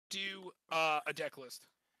do a deck list?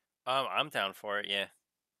 I'm down for it. Yeah.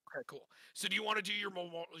 Okay, cool. So do you want to do your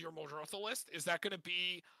Muldrotha list? Is that going to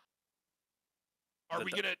be? Are The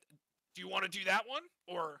we gonna? Do you want to do that one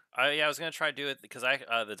or? yeah, I was gonna try to do it because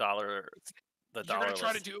the dollar You're gonna try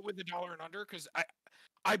to list. do it with the dollar and under because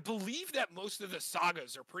I believe that most of the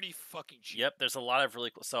sagas are pretty fucking cheap. Yep, there's a lot of really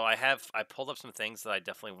cool. So I pulled up some things that I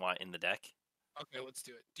definitely want in the deck. Okay, let's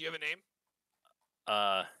do it. Do you have a name?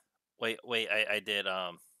 Uh, wait, I did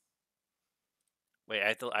wait,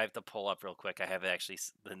 I have to pull up real quick. I have actually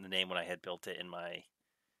the name when I had built it in my.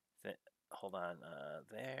 Hold on,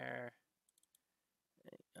 there.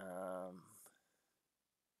 Um,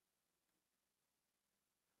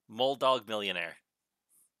 Moldog Millionaire.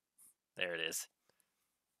 There it is.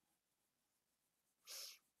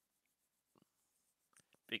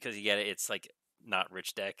 Because you get it, it's like not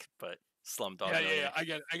rich deck, but Slumdog Millionaire. Yeah. I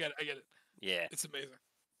get it. Yeah, It's amazing.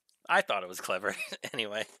 I thought it was clever.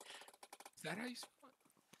 Anyway, Is that how you spell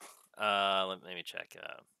it? let me check.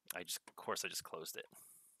 Of course, I just closed it.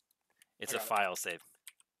 It's I a got it. file save.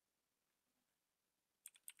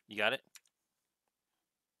 You got it?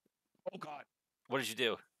 Oh God. What did you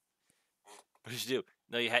do? What did you do?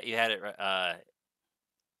 No, you had it right. I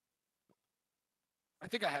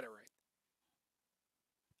think I had it right.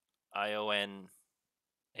 ION.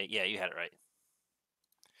 Yeah, you had it right.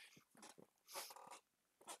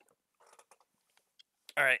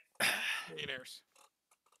 All right. Millionaires.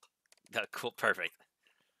 Cool. Perfect.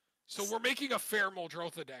 So we're making a fair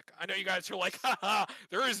Muldrotha deck. I know you guys are like, haha,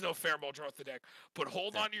 there is no fair Muldrotha deck. But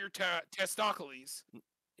hold on to your Testocles.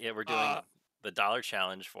 Yeah, we're doing the dollar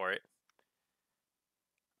challenge for it.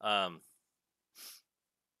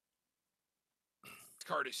 This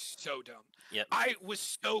card is so dumb. Yep. I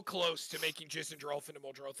was so close to making Jisandrolf into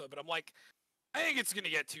Muldrotha, but I'm like, I think it's going to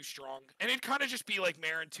get too strong. And it'd kind of just be like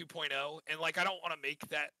Marin 2.0. And like, I don't want to make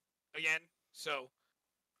that again. So.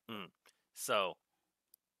 So.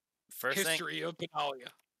 First History thing, of Benalia.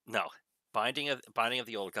 No. Binding of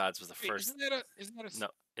the Old Gods was the first. Isn't that a? No,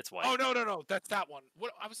 it's white. Oh no, that's that one.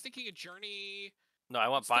 What I was thinking a Journey. No, I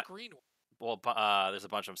want the green one. Well, there's a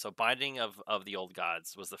bunch of them. So Binding of the Old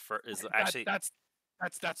Gods was the first. Is actually that's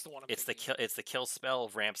the one. It's the kill spell,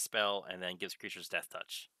 ramp spell, and then gives creatures death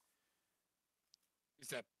touch. Is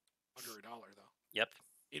that under $1 though? Yep.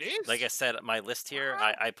 It is. Like I said, my list here,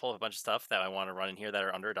 I pull a bunch of stuff that I want to run in here that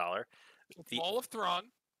are under $1. The Fall of Thrawn.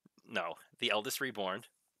 No, the Eldest Reborn.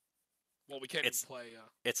 Well, we can't even play.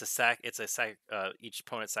 It's a sack. It's a sack. Each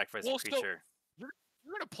opponent sacrifices a creature. So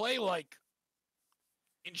you're gonna play like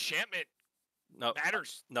enchantment. No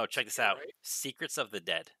matters. No, check this out. Right? Secrets of the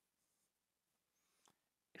Dead.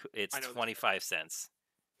 It's 25 cents.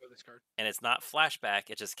 I know this card. And it's not flashback.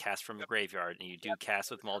 It just casts from a graveyard, and you do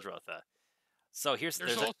cast with Muldrotha. So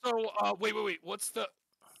there's also wait. What's the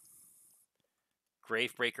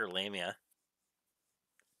Gravebreaker Lamia?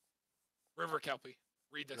 River Kelpie.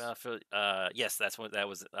 Read this. Yes, that was one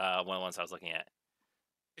of the ones I was looking at.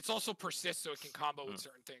 It's also persist, so it can combo with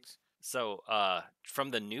certain things. So from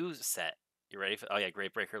the new set, you ready for? Oh yeah,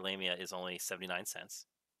 Gravebreaker Lamia is only 79 cents.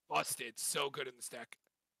 Busted. So good in this deck.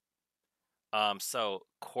 So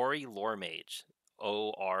Corey Lore Mage,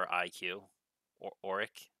 ORIQ,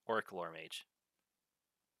 Oric Lore Mage.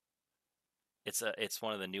 It's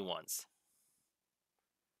one of the new ones.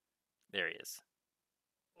 There he is.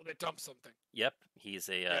 Well, they dump something. Yep, he's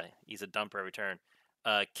a dumper every turn.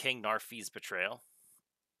 King Narfi's Betrayal.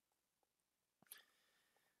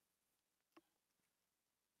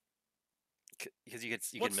 Because you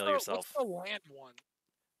can mill yourself. What's the land one?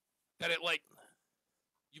 That it like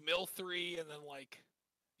you mill 3 and then like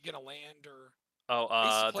you get a land or.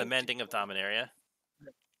 The Mending of Dominaria.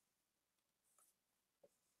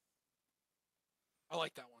 I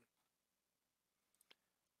like that one.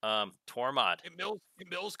 Tormod. It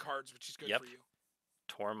mills cards, which is good for you.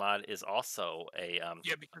 Tormod is also a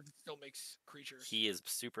yeah, because it still makes creatures. He is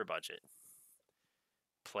super budget.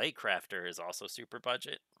 Playcrafter is also super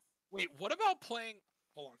budget. Wait, what about playing?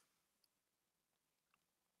 Hold on.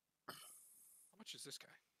 How much is this guy?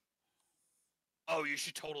 Oh, you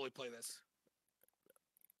should totally play this.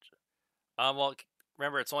 Well,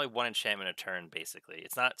 remember it's only one enchantment a turn. Basically,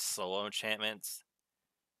 it's not solo enchantments.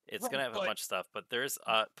 It's gonna have a bunch of stuff, but there's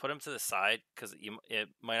put them to the side because it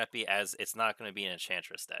might not be as it's not going to be an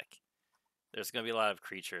enchantress deck. There's going to be a lot of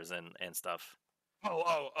creatures and stuff.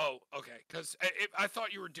 Oh, okay. Because I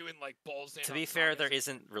thought you were doing like balls in. To be fair, there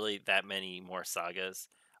isn't really that many more sagas.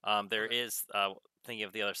 There is thinking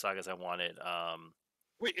of the other sagas I wanted.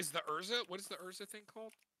 Wait, is the Urza? What is the Urza thing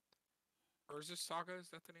called? Urza Saga? Is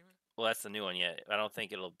that the name of it? Well, that's the new one yet. I don't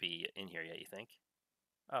think it'll be in here yet. You think?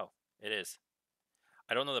 Oh, it is.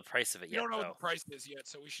 I don't know the price of it We yet, don't know what though. the price is yet,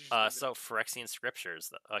 so we should just leave it. So Phyrexian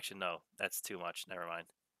Scriptures. Actually, no, that's too much. Never mind.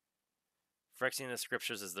 Phyrexian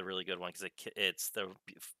Scriptures is the really good one because it's the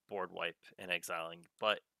board wipe and exiling,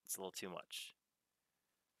 but it's a little too much.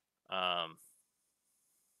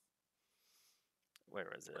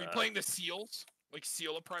 Where is it? Are you playing the seals? Like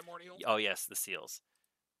Seal of Primordial? Oh yes, the seals.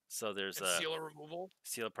 So there's and Seal of Removal?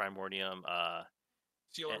 Seal of Primordium,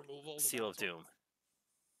 Seal of Removal, Seal of Doom.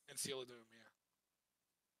 And Seal of Doom, yeah.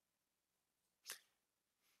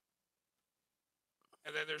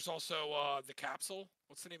 And then there's also the capsule.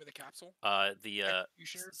 What's the name of the capsule?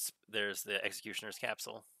 There's the Executioner's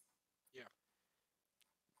capsule. Yeah.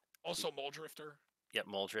 Also Muldrotha. Yep,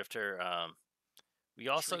 Muldrotha. We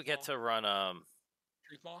also Shriek get Maw. to run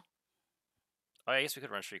Shriek Maw? Oh, I guess we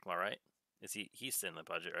could run Shriek Maw, right? He's in the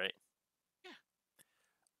budget, right?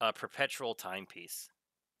 Yeah. Perpetual Timepiece.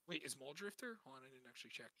 Wait, is Muldrotha? Hold on, I didn't actually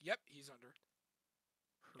check. Yep, he's under.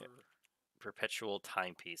 Yep. Perpetual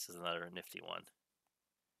Timepiece is another nifty one.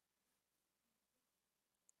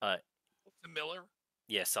 The Miller?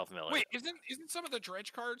 Yeah, Self-Miller. Wait, isn't some of the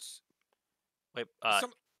dredge cards? Wait,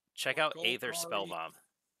 check out Aether Spellbomb.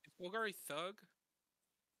 Is Golgari Thug?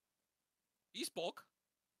 He's bulk.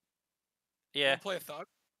 Yeah. Play a Thug?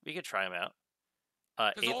 We could try him out.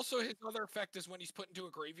 Because also his other effect is when he's put into a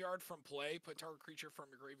graveyard from play, put target creature from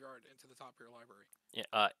your graveyard into the top of your library.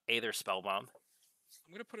 Yeah, Aether Spellbomb. I'm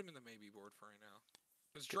going to put him in the maybe board for right now.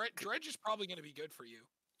 Because Dredge is probably going to be good for you.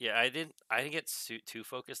 Yeah, I didn't get too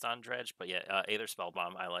focused on Dredge, but yeah, Aether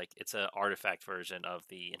Spellbomb I like. It's an artifact version of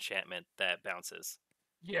the enchantment that bounces.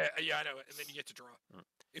 Yeah, I know it, and then you get to draw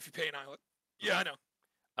if you pay an island. Yeah, I know.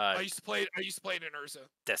 I used to play it in Urza.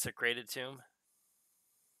 Desecrated Tomb.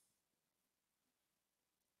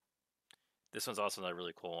 This one's also another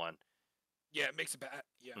really cool one. Yeah, it makes a bat.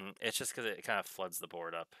 Yeah. It's just because it kind of floods the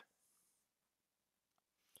board up.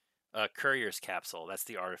 Courier's Capsule. That's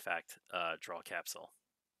the artifact draw capsule.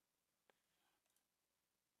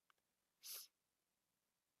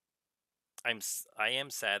 I am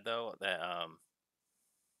sad though that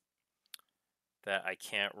that I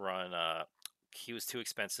can't run. He was too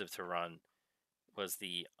expensive to run. Was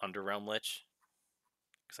the Underrealm Lich?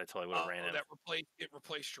 Because I totally would have ran him. It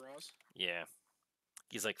replaced draws. Yeah,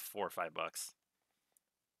 he's like $4 or $5.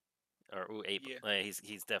 Or $8. Yeah.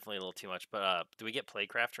 He's definitely a little too much. But do we get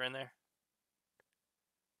Playcrafter in there?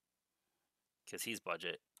 Because he's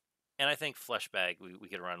budget, and I think Fleshbag we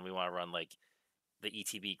could run. We want to run like the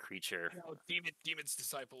ETB creature. No, Demon's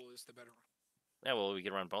Disciple is the better one. Yeah, well, we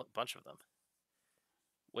could run a bunch of them.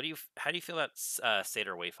 How do you feel about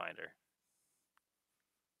Satyr Wayfinder?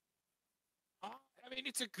 I mean,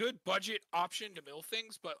 it's a good budget option to mill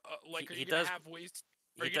things, but are you gonna have ways?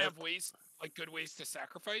 Are you gonna have ways, like good ways to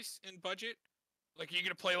sacrifice in budget? Like, are you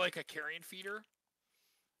gonna play like a Carrion Feeder?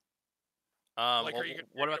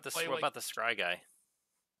 What about the Scry guy?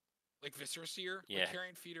 Like Viscera Seer? Yeah. Like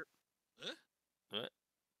Carrion Feeder. Huh?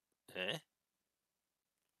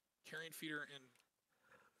 Carrion Feeder and.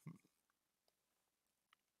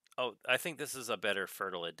 Oh, I think this is a better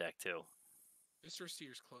Fertilid deck too. Viscera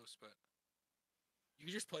Seer's close, but you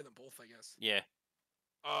can just play them both, I guess. Yeah.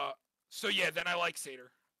 So yeah, then I like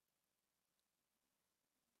Satyr.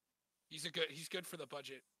 He's good for the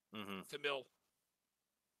budget to mill.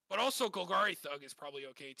 But also Golgari Thug is probably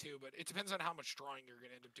okay too, but it depends on how much drawing you're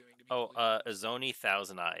gonna end up doing. Azoni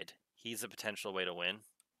Thousand-Eyed. He's a potential way to win.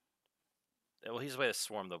 Well, he's a way to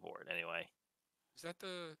swarm the board anyway. Is that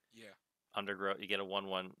the Undergrowth? You get a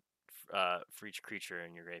 1/1 for each creature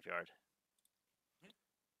in your graveyard.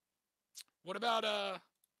 What about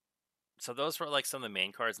So those were like some of the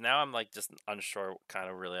main cards. Now I'm like just unsure, kind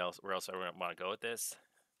of really where else I want to go with this.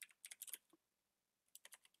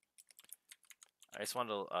 I just wanted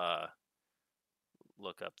to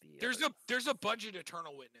look up the. There's a budget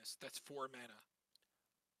Eternal Witness that's 4 mana.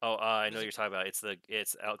 Oh, I know what you're talking about. It's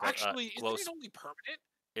actually isn't it only permanent?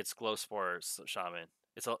 It's Glowspore Shaman.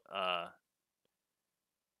 It's a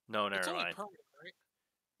no, never it's only mind. Permanent, right?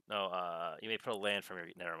 No, you may put a land from your.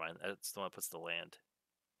 Never mind. That's the one that puts the land.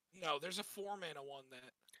 No, there's a 4 mana one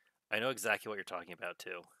that. I know exactly what you're talking about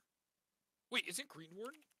too. Wait, is it Green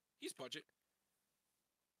Warden? He's budget.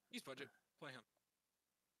 Play him.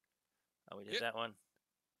 Oh, we did that one?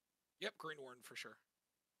 Yep, Green Warden for sure.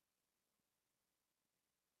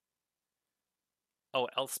 Oh,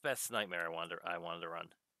 Elspeth's Nightmare I wanted to run.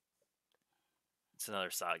 It's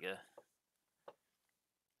another saga.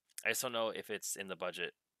 I just don't know if it's in the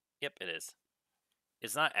budget. Yep, it is.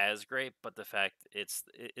 It's not as great, but the fact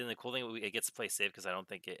and the cool thing, it gets to play safe because I don't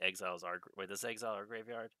think it exiles our... Wait, does it exile our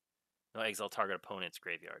graveyard? No, exile target opponent's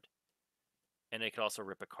graveyard. And they could also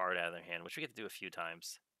rip a card out of their hand, which we get to do a few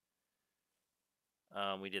times.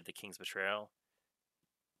 We did the King's Betrayal.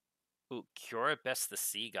 Ooh, Cura Best the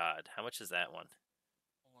Sea God. How much is that one?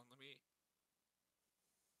 Hold on, let me.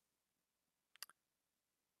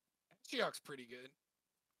 Geox pretty good.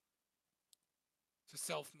 It's a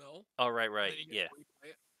self-mill. Oh, right. Yeah.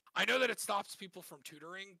 I know that it stops people from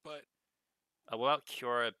tutoring, but... What about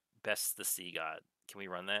Cura Best the Sea God? Can we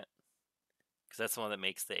run that? Because that's the one that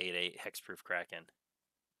makes the 8/8 Hexproof Kraken.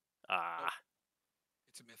 Ah. Oh,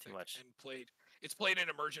 it's a mythic. Too much. And it's played in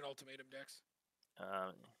Emergent Ultimatum decks.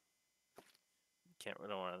 Don't want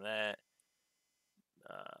to run that.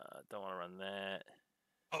 Don't want to run that.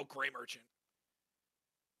 Oh, Grey Merchant.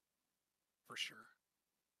 For sure.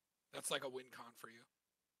 That's like a win con for you.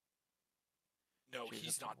 No,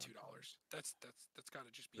 he's not $2. That's got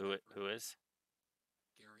to just be. Who is?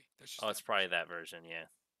 Gary. That's just it's probably that version. Yeah.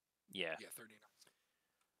 Yeah,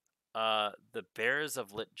 39. The Bears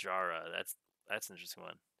of Litjara. That's an interesting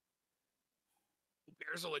one.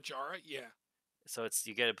 Bears of Litjara, yeah. So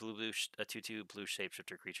you get a 2/2 blue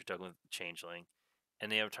shapeshifter creature token with changeling,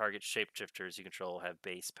 and the other target shapeshifters you control have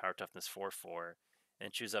base power toughness 4/4,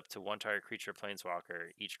 and choose up to one target creature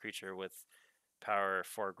planeswalker. Each creature with power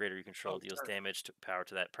 4 or greater you control deals damage to power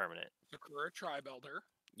to that permanent. Sakura Tribelder.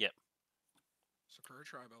 Yep. Sakura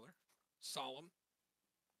Tribelder. Solemn.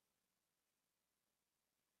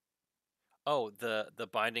 Oh, the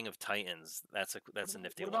Binding of Titans. That's a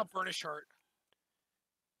nifty one. What about Burnished Heart?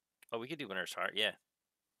 Oh, we could do Burnished Heart, yeah.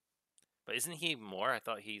 But isn't he more? I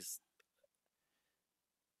thought he's...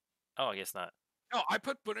 Oh, I guess not. No, I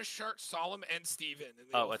put Burnished Heart, Solemn, and Steven.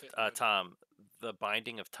 And Tom, the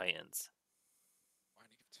Binding of Titans.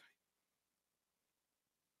 Binding of Titans.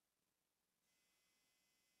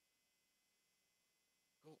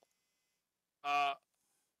 Cool.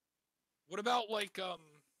 What about like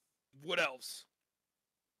Wood Elves?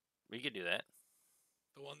 We could do that.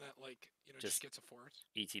 The one that just gets a forest.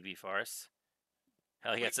 ETB Forest.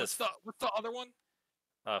 Hell yeah, it says. What's the other one?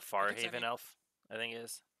 Farhaven Elf, I think it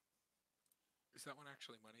is. Is that one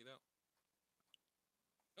actually money though?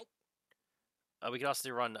 Nope. We could also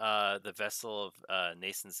run the Vessel of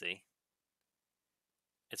Nascency.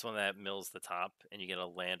 It's one that mills the top, and you get a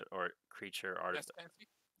land or creature artifact.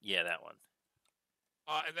 Yeah, that one.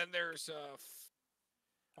 And then there's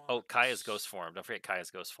Kaya's Ghost Form. Don't forget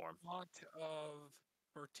Kaya's Ghost Form. Font of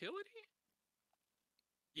Fertility?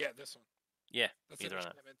 Yeah, this one. Yeah, that's either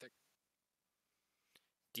one.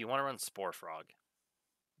 Do you want to run Spore Frog?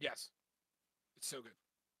 Yes. It's so good.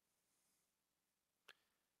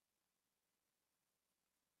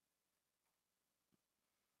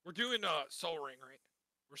 We're doing Soul Ring, right?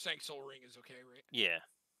 We're saying Soul Ring is okay, right? Yeah.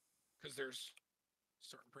 Because there's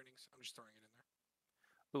certain printings. I'm just throwing it in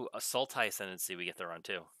there. Ooh, a Sultai Ascendancy we get to run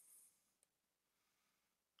too.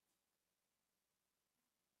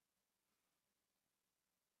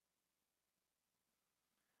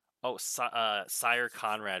 Oh, Sire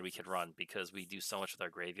Conrad we could run because we do so much with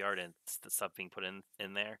our graveyard and the stuff being put in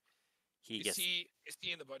there. Is he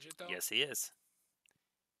in the budget though? Yes, he is.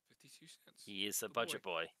 52 cents. He is a budget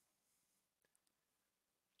boy.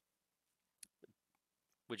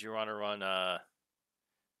 Would you want to run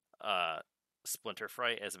Splinter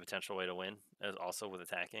Fright as a potential way to win, as also with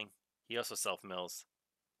attacking? He also self-mills.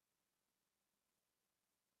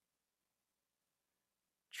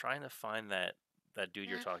 Trying to find that dude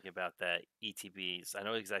you're talking about, that ETBs. I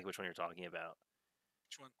know exactly which one you're talking about.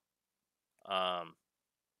 Which one?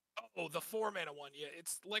 Oh, the 4-mana one. Yeah,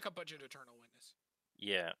 it's like a budget Eternal Witness.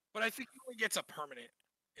 Yeah. But I think he only gets a permanent,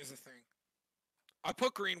 is the thing. I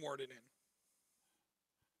put Green Warden in.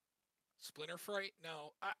 Splinter Fright?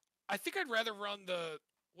 No. I think I'd rather run the...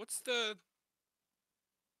 What's the...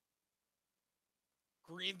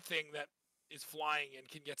 green thing that is flying and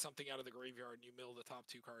can get something out of the graveyard and you mill the top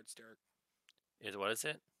 2 cards, Derek? What is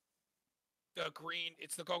it? The green...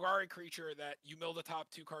 It's the Golgari creature that you mill the top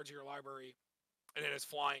 2 cards of your library and it is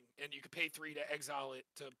flying, and you can pay 3 to exile it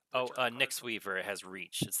to... Nyx Weaver. It has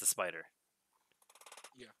reach. It's the spider.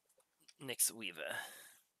 Yeah. Nyx Weaver.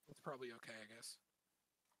 That's probably okay, I guess.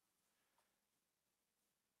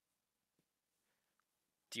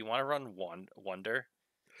 Do you want to run Wonder?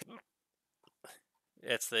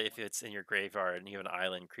 If it's in your graveyard and you have an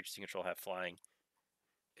island, creatures you control have flying.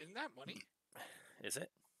 Isn't that money? Is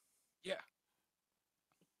it? Yeah.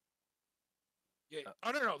 Yeah.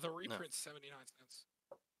 No. The reprint's 79 cents.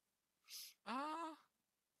 I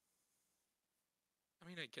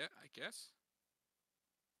mean, I guess.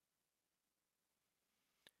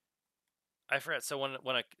 I forgot. So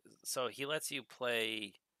so he lets you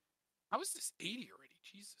play. How is this 80 already?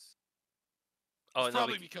 Jesus. Oh, It's no,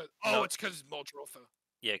 probably because no, it's because Muldrotha.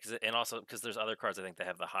 yeah, and also because there's other cards I think that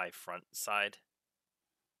have the high front side.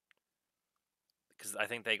 Because I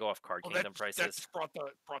think they go off Card Well, Kingdom that's prices. brought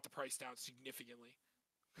the price down significantly.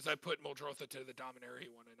 Because I put Muldrotha to the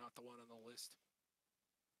Dominaria one and not the one on the list.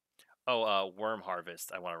 Oh, Worm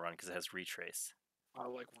Harvest I want to run because it has Retrace. I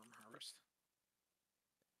like Worm Harvest.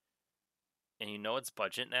 And you know it's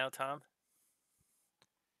budget now, Tom?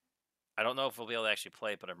 I don't know if we'll be able to actually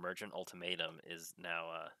play it, but Emergent Ultimatum is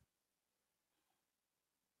now,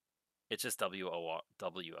 it's just WO.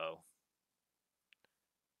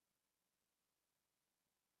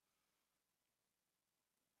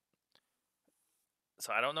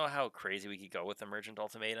 So I don't know how crazy we could go with Emergent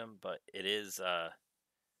Ultimatum, but it is kind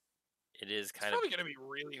It's probably going to be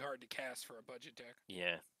really hard to cast for a budget deck.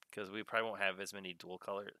 Yeah, because we probably won't have as many dual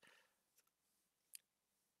color.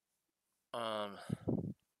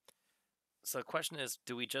 So the question is,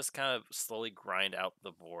 do we just kind of slowly grind out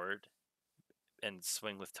the board and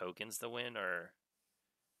swing with tokens to win, or?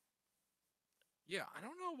 Yeah, I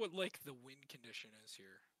don't know what like the win condition is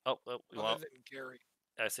here. Oh, other than Gary.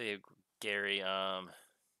 I say Gary. I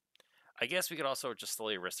guess we could also just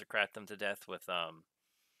slowly aristocrat them to death with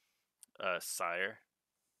Sire.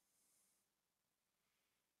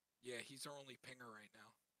 Yeah, he's our only pinger right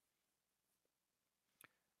now.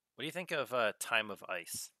 What do you think of Time of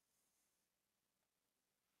Ice?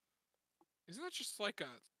 Isn't that just like a?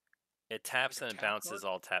 It taps like and it bounces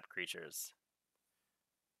all tap creatures.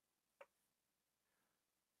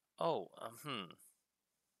 Oh,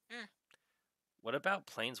 Eh. What about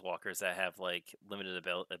planeswalkers that have like limited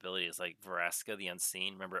abilities, like Vraska the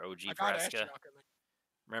Unseen? Remember OG Vraska?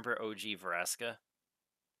 Remember OG Vraska?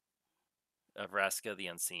 Vraska the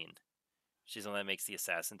Unseen. She's the one that makes the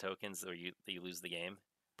assassin tokens, or you lose the game.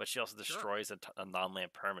 But she also destroys a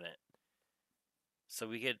non-land permanent. So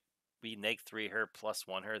we neg3 her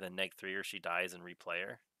 +1 her, then neg3 her, she dies and replay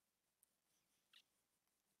her.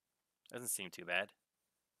 Doesn't seem too bad.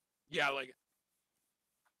 Yeah, like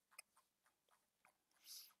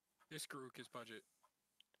this Garuk is budget.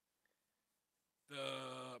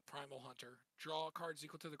 The Primal Hunter. Draw cards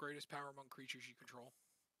equal to the greatest power among creatures you control.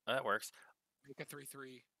 Oh, that works. Make a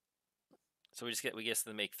 3/3. So we get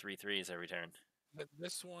to make 3/3s every turn. Then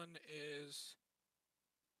this one is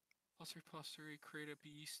 +3/+3. Create a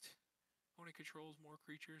beast. Opponent controls more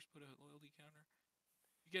creatures. Put a loyalty counter.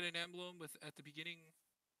 You get an emblem with at the beginning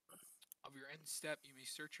of your end step. You may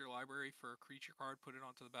search your library for a creature card, put it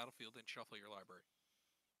onto the battlefield, and shuffle your library.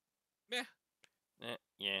 Meh.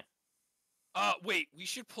 Yeah. Wait. We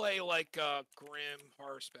should play like Grim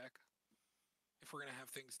Horror Spec if we're gonna have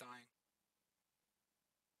things dying.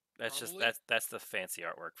 That's Probably. that's the fancy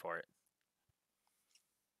artwork for it.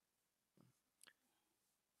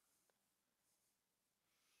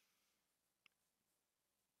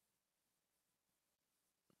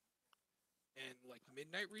 And like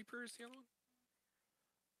Midnight Reaper is the other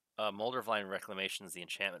one? Muldrotha Reclamation is the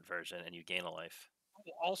enchantment version, and you gain a life. Oh,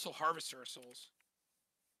 also Harvester of Souls.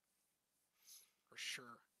 For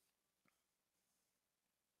sure.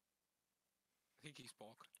 I think he's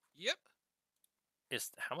bulk. Yep.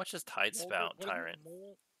 How much is Tidespout Tyrant?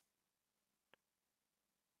 Yeah,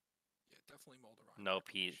 definitely Muldrotha. Nope,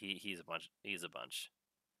 he's a bunch. He's a bunch.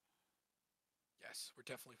 Yes, we're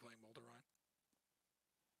definitely playing Muldrotha.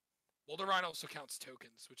 Muldrotha also counts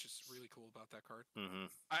tokens, which is really cool about that card. Mm-hmm.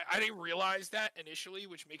 I didn't realize that initially,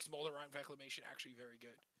 which makes Muldrotha Reclamation actually very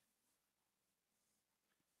good.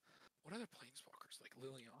 What other planeswalkers like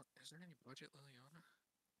Liliana? Is there any budget Liliana?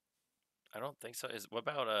 I don't think so. What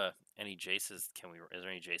about any Jaces? Is there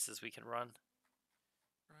any Jaces we can run?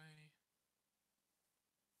 Right.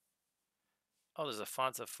 Oh, there's a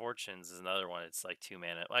Font of Fortunes is another one. It's like 2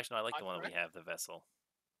 mana. Well, actually, no, I like the one that we have, the Vessel.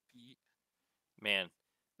 Man,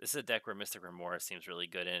 this is a deck where Mystic Remorse seems really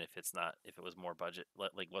good in if it was more budget,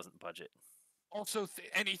 like wasn't budget. Also,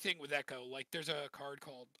 anything with Echo, like there's a card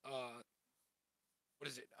called what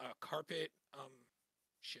is it? Carpet.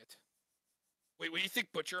 Shit. Wait, what do you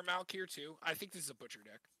think? Butcher Malk here too? I think this is a Butcher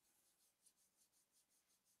deck.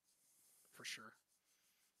 For sure.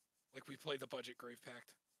 Like we play the budget Grave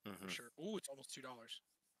Pact. Mm-hmm. For sure. Ooh, it's almost $2.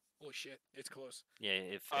 Holy shit, it's close. Yeah,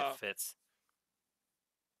 it fits.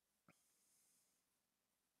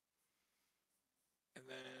 And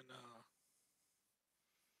then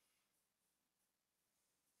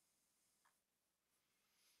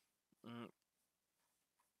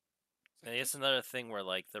I guess another thing where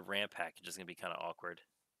like the ramp package is gonna be kind of awkward.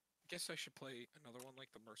 I guess I should play another one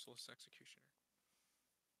like the Merciless Executioner.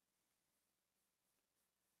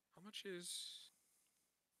 How much is?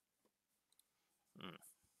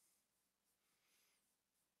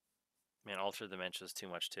 Man, Alter Dementia is too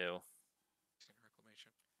much too.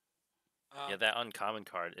 Reclamation. Yeah, that uncommon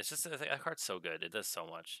card. It's just that card's so good. It does so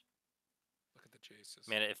much. Look at the chases.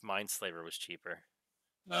 Man, if Mindslaver was cheaper.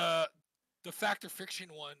 The Fact or Fiction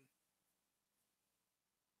one.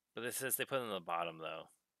 But this is they put it on the bottom though.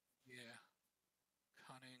 Yeah.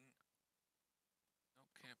 Cunning.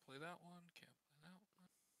 Nope, can't play that one. Can't play that one.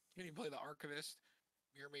 Can't even play the Archivist.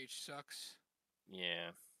 Mirror Mage sucks.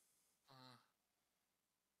 Yeah.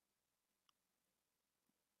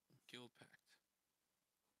 Guild Pact.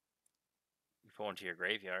 You put one to your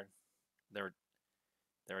graveyard. Then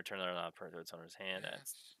return it on per its owner's hand. Yeah,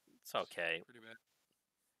 it's okay. Pretty bad.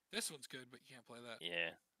 This one's good, but you can't play that.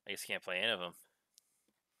 Yeah, I guess you can't play any of them.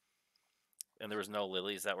 And there was no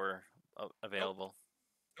lilies that were available.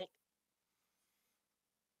 Nope.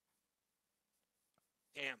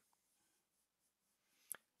 Damn.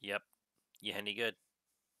 Yep. You any good?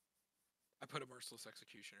 I put a Merciless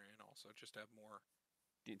Executioner in also, just to have more.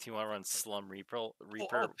 Do you want to run Slum Reaper? Oh,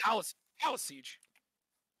 Palace Siege.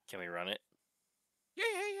 Can we run it?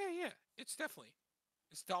 Yeah. It's definitely.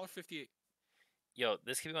 It's $1.58. Yo,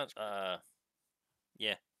 this could be one.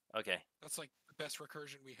 Yeah. Okay. That's like the best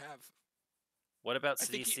recursion we have. What about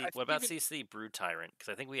CDC? What about CC Brood Tyrant?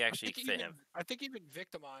 Because I think we actually fit him. I think even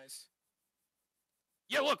Victimize.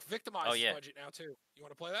 Yeah, look, Victimize is budget now too. You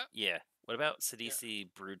want to play that? Yeah. What about CDC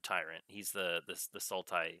Brood Tyrant? He's the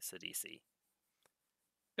Sultai CDC.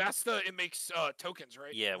 That's it makes tokens,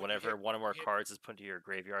 right? Yeah, whenever one or more cards is put into your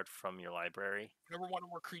graveyard from your library. Whenever one or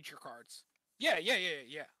more creature cards. Yeah.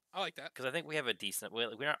 I like that. Because I think we have a decent.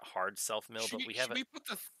 We're not hard self-mill, but we have. Do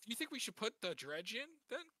you think we should put the Dredge in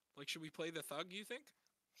then? Like, should we play the Thug? You think?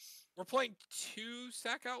 We're playing 2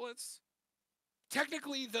 sack outlets.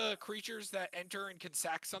 Technically, the creatures that enter and can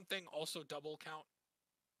sack something also double count.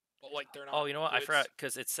 But like they're not. Oh, you know what? I forgot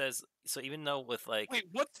because it says so. Even though with like. Wait,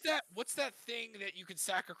 what's that? What's that thing that you can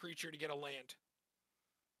sack a creature to get a land?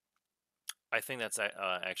 I think that's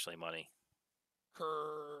actually money.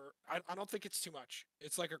 I don't think it's too much.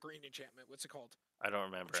 It's like a green enchantment. What's it called? I don't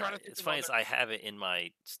remember. It's funny as I have it in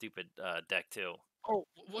my stupid deck too. Oh,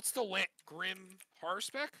 what's the land? Grim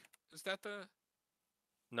Harspec? Is that the?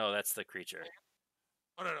 No, that's the creature.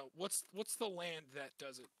 Oh no. What's the land that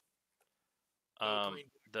does it?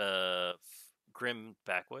 The Grim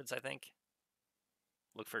Backwoods, I think.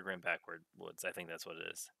 Look for Grim Backwoods. I think that's what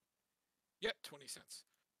it is. Yeah, 20 cents.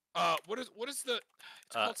 What is the?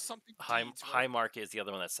 It's called something. High Market is the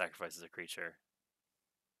other one that sacrifices a creature.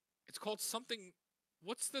 It's called something.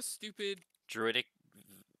 What's the stupid? Druidic.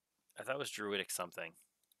 I thought it was Druidic something.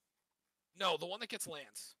 No, the one that gets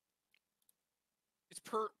lands. It's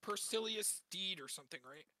Persilius Deed or something,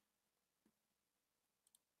 right?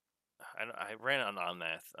 I ran on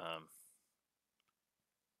that.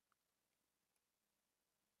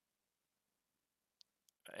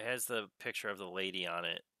 It has the picture of the lady on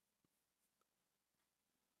it.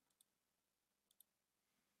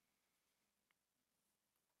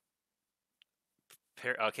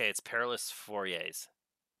 Okay, it's Perilous Forays.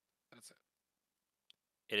 That's it.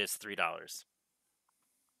 It is $3.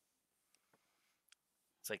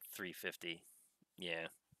 It's like $3.50. Yeah.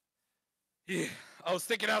 Yeah, I was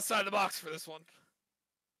thinking outside the box for this one.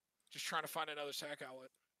 Just trying to find another sack outlet.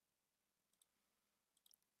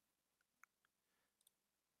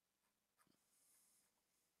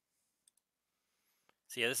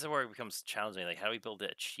 So yeah, this is where it becomes challenging. Like, how do we build a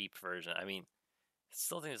cheap version? I mean, I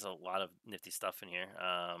still think there's a lot of nifty stuff in here.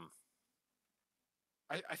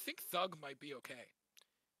 I think Thug might be okay.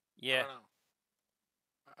 Yeah. I don't know.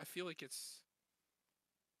 I feel like it's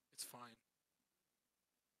fine.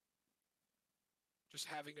 Just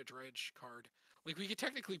having a Dredge card. Like, we could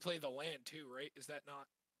technically play the land too, right? Is that not...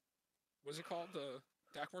 What's it called? The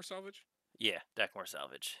Dakmor Salvage? Yeah, Dakmor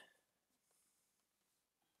Salvage.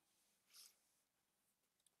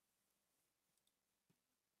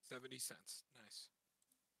 $0.70. Nice.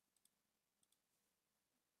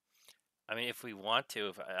 I mean, if we want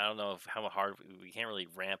to, I don't know how hard we can't really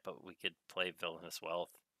ramp, but we could play Villainous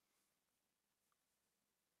Wealth.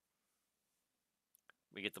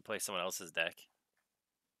 We get to play someone else's deck.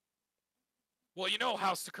 Well, you know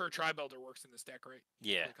how Sakura Tribuilder works in this deck, right?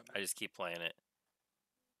 Yeah, I just keep playing it.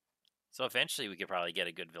 So eventually we could probably get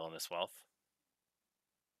a good Villainous Wealth.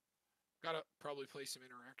 Gotta probably play some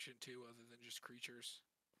interaction too, other than just creatures.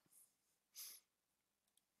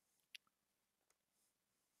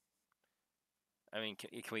 I mean, can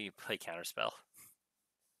we play Counterspell?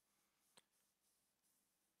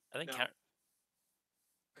 I think no.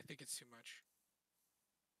 I think it's too much.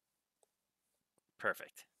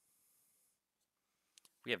 Perfect.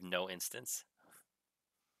 We have no instance.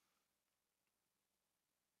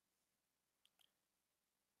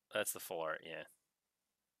 That's the full art, yeah.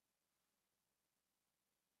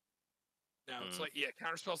 No, it's like, yeah,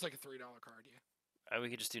 Counterspell's like a $3 card, yeah. We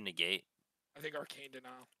could just do negate. I think Arcane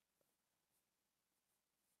Denial.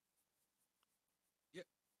 Yep.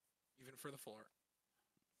 Even for the full art.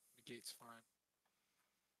 Negate's fine.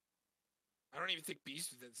 I don't even think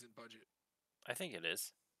Beast Within's in budget. I think it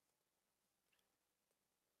is.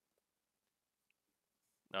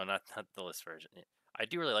 No, not the list version. I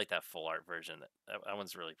do really like that full art version. That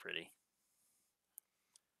one's really pretty.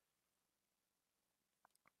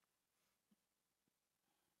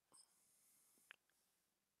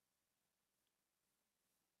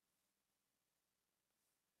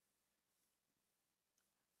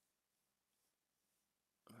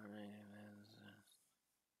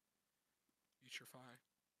 Futurify.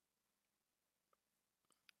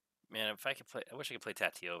 Man, if I could play, I wish I could play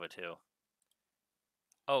Tatiova too.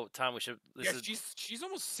 Oh, Tom, we should. She's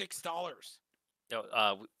almost $6.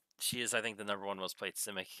 No, she is, I think, the #1 most played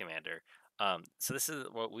Simic commander. So this is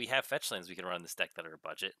what we have. Fetch lands we can run in this deck that are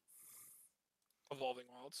budget. Evolving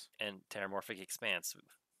Wilds and Terramorphic Expanse and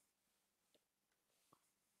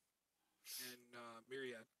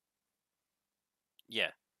Myriad.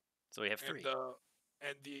 Yeah, so we have 3.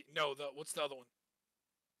 What's the other one?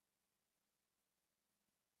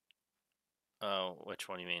 Oh, which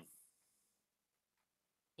one do you mean?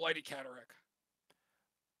 Blighted Cataract.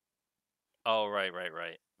 Oh, right.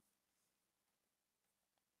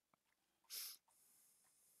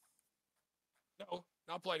 No,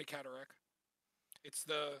 not Blighted Cataract. It's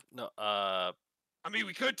the... No, I mean,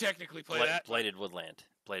 we could technically play that. Blighted Woodland.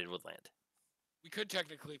 We could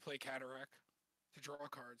technically play Cataract to draw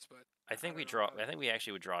cards, but... I think we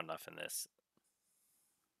actually would draw enough in this.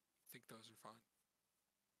 I think those are fine.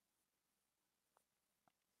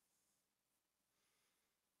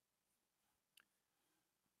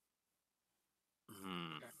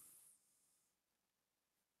 Okay.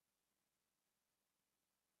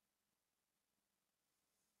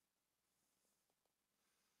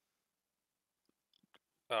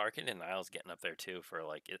 Well, Arcane Denial's getting up there too for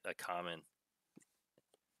like a common.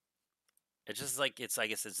 It's just like I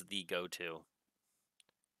guess it's the go-to.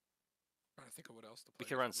 Trying to think of what else to play. We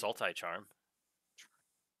could run Sultai Charm.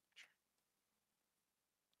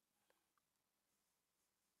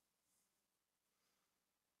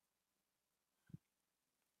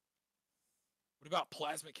 What about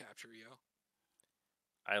Plasma Capture, yo?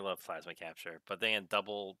 I love Plasma Capture, but then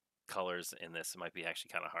double colors in this might be actually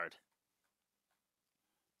kind of hard.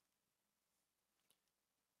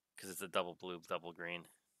 Because it's a double blue, double green.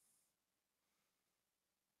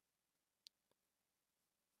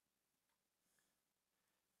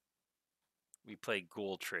 We play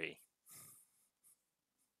Ghoul Tree.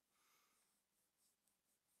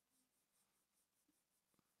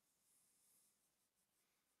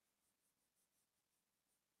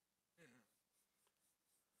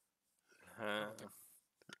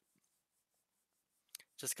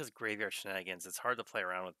 Just because graveyard shenanigans, it's hard to play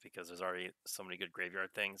around with because there's already so many good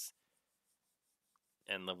graveyard things.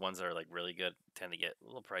 And the ones that are like really good tend to get a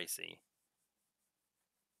little pricey.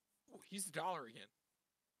 Oh, he's the dollar again.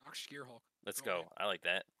 Noxious Gearhulk. Let's go. I like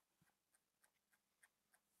that.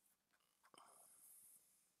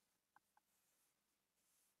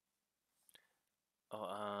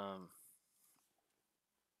 Oh,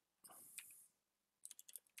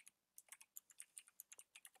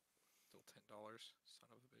 Still $10. Son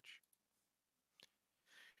of a bitch.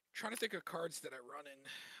 Trying to think of cards that I run in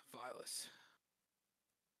Vilas.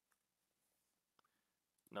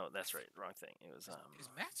 No, that's right. Wrong thing. It was Is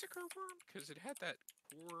Massacre Worm? Because it had that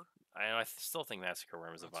 4. I still think Massacre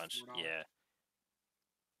Worm is a bunch. $4. Yeah.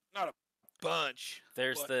 Not a bunch.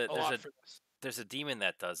 There's a demon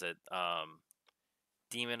that does it.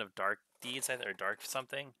 Demon of Dark Deeds, or Dark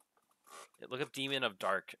something. Look up Demon of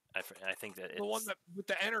Dark. I think that it's the one that with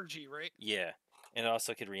the energy, right? Yeah, and it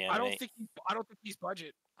also could reanimate. I don't think he's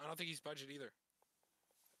budget. I don't think he's budget either.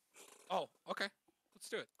 Oh, okay. Let's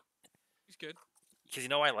do it. He's good. Because you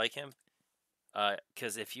know why I like him?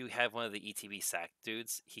 Because if you have one of the ETB sack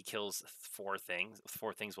dudes, he kills 4 things.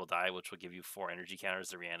 4 things will die, which will give you 4 energy counters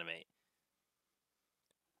to reanimate.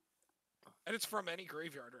 And it's from any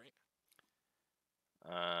graveyard, right?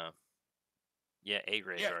 Yeah, a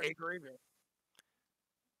graveyard. Yeah, a graveyard.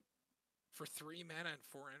 For 3 mana and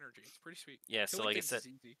 4 energy. It's pretty sweet. Yeah, so like I said,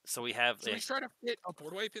 so we have... So we try to fit a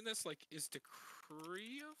board wipe in this, like, is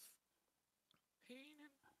Decree of Pain?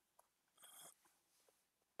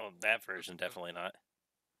 Oh, that version, definitely not.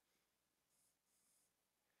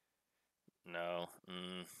 No.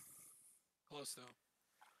 Close,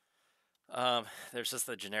 though. There's just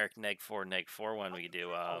the generic neg 4 one we could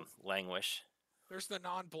do, Languish. There's the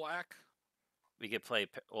non-black. We could play.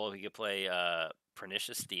 Well, we could play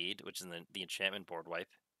Pernicious Steed, which is the enchantment board wipe.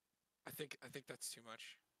 I think that's too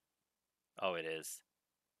much. Oh, it is.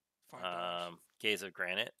 $5. Gaze of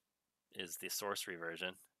Granite is the sorcery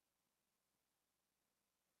version.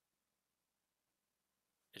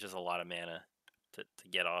 It's just a lot of mana to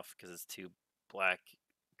get off because it's 2 black,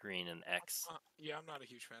 green, and X. Yeah, I'm not a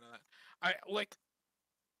huge fan of that.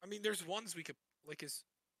 I mean, there's ones we could like.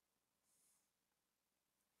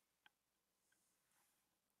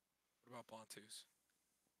 What about Bantus?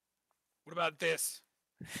 What about this?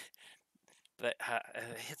 That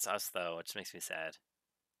it hits us though, which makes me sad.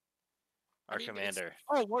 Our commander.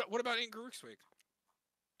 Oh, what about Ingaruxwig?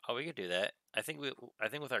 Oh, we could do that. I think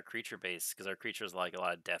with our creature base, because our creatures like a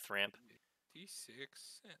lot of death ramp. D6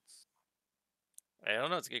 cents. I don't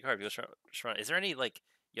know. It's a good card. Is there any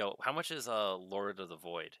how much is Lord of the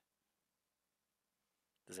Void?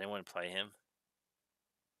 Does anyone play him?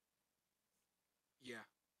 Yeah.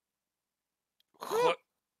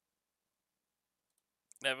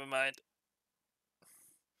 Never mind.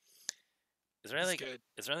 Is there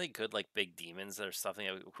any good like big demons or something,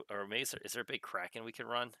 or maybe is there a big Kraken we could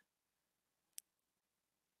run?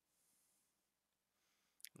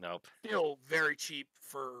 Nope. Still very cheap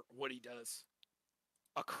for what he does.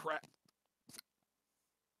 A crap.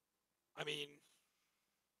 I mean,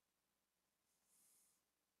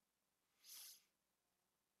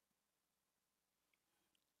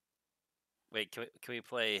 wait, can we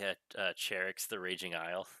play Cherix the Raging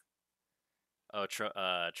Isle? Oh,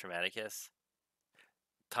 Traumaticus.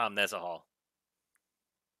 Tom Nezahal.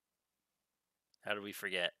 How did we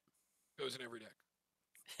forget? goes in every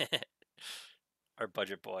deck. Our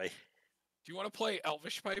budget boy. Do you want to play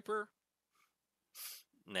Elvish Piper?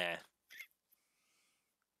 Nah.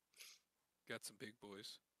 Got some big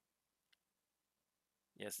boys.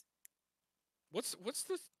 Yes. What's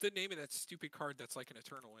the name of that stupid card that's like an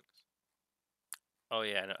Eternal Witness? Oh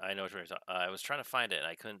yeah, I know what you're talking. I was trying to find it and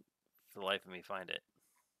I couldn't for the life of me find it.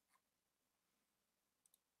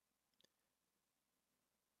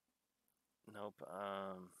 Nope.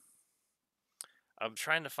 I'm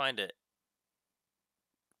trying to find it.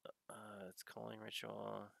 It's Culling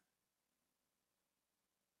Ritual.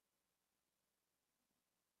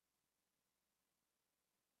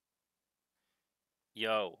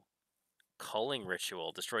 Yo, Culling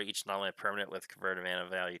Ritual. Destroy each non-land permanent with converted mana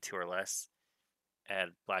value 2 or less. Add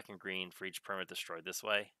black and green for each permanent destroyed this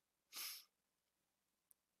way.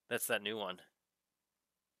 That's that new one.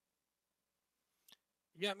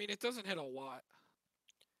 Yeah, I mean, it doesn't hit a lot.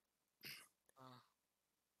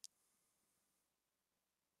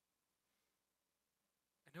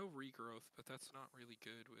 I know Regrowth, but that's not really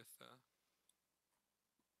good with...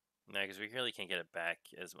 No, because we really can't get it back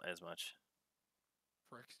as much.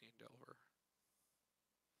 Phyrexian Delver.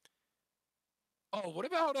 Oh, what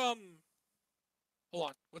about, hold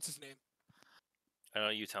on, what's his name? I don't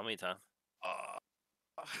know, you tell me, Tom.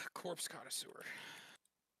 Corpse Connoisseur.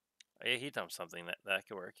 Oh, yeah, he dumped something that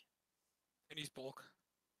could work. And he's bulk.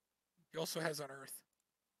 He also has Unearth.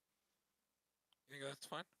 You think that's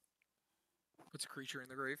fine? Puts a creature in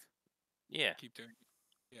the grave? Yeah. Keep doing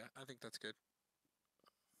it. Yeah, I think that's good.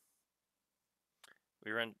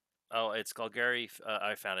 We run... Oh, it's Golgari...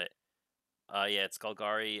 I found it. Yeah, it's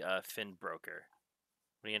Golgari Fin Broker.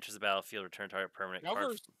 When he enters the battlefield, return target permanent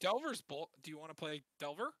card. Delver's bulk. Do you want to play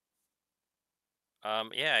Delver?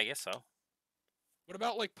 Yeah, I guess so. What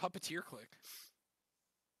about, like, Puppeteer Click?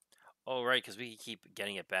 Oh, right, because we keep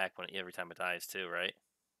getting it back every time it dies, too, right?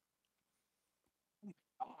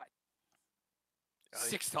 Oh, my God.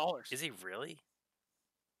 $6. Is he really?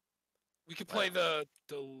 We could play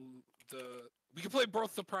we could play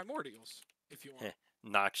both the Primordials, if you want.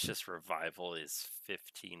 Noxious Revival is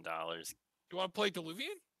 $15. You want to play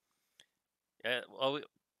Diluvian? Yeah, well,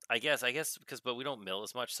 I guess, but we don't mill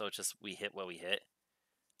as much, so it's just we hit what we hit.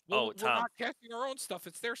 Well, we're not casting our own stuff;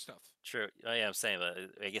 it's their stuff. True. Oh, yeah, I'm saying,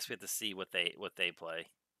 but I guess we have to see what they play.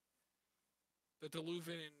 The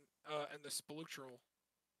Diluvian and the Spelutral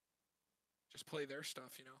just play their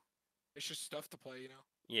stuff, you know. It's just stuff to play, you know.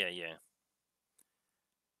 Yeah, yeah.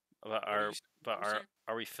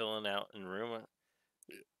 Are we filling out in room?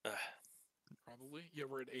 Probably. Yeah,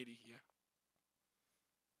 we're at 80. Yeah.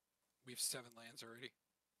 We have 7 lands already.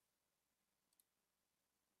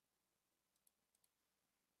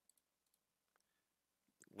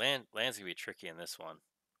 Land's gonna be tricky in this one.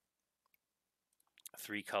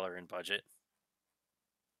 3 color in budget.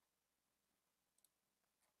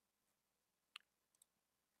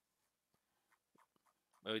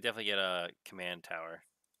 But we definitely get a command tower.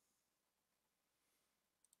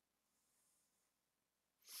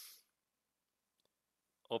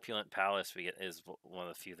 Opulent Palace is one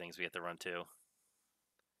of the few things we get to run too.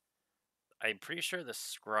 I'm pretty sure the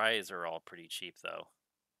scries are all pretty cheap though.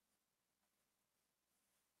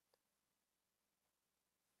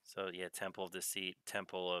 So yeah, Temple of Deceit,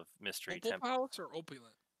 Temple of Mystery, Opal Palace or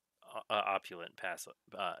Opulent? Opulent Passive.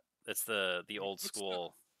 It's the old What's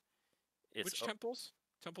school. which temples?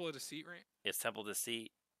 Temple of Deceit, right? It's Temple of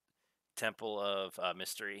Deceit, Temple of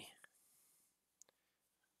Mystery,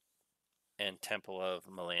 and Temple of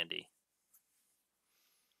Malandi.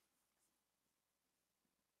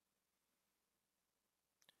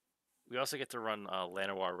 We also get to run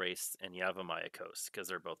Llanowar Race and Yavimaya Coast because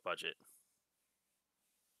they're both budget.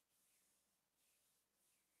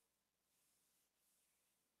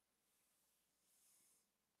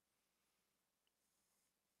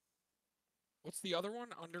 What's the other one?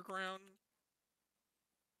 Underground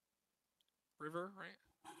River,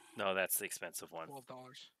 right? No, that's the expensive one. $12.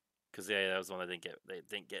 Because yeah, that was the one that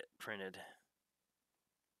didn't get printed.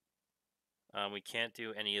 We can't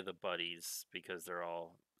do any of the buddies because they're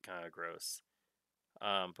all kind of gross.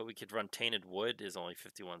 But we could run Tainted Wood is only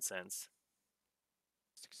 51 cents.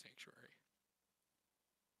 Sanctuary.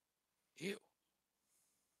 Ew.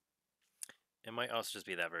 It might also just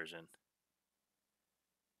be that version.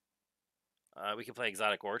 We can play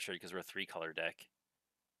Exotic Orchard because we're a 3-color deck.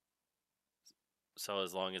 So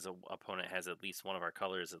as long as an opponent has at least one of our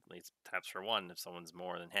colors, at least taps for 1. If someone's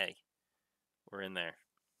more, then hey, we're in there.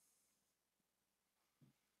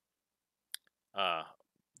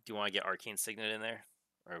 Do you want to get Arcane Signet in there?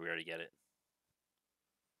 Or we already get it?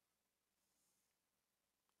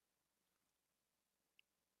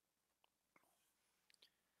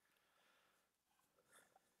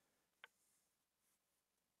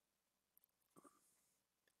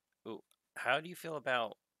 Ooh, how do you feel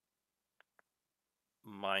about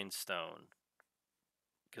Mind Stone?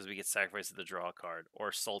 Because we get sacrificed to the draw a card. Or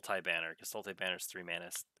Sultai Banner, because Sultai Banner is 3 mana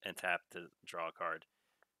and tap to draw a card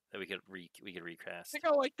that we could recast. I think I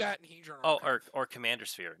like that in Hedron Oh, Archive. or Commander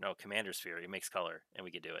Sphere. No, Commander Sphere. It makes color, and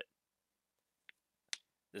we could do it.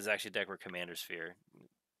 This is actually a deck where Commander Sphere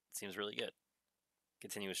seems really good.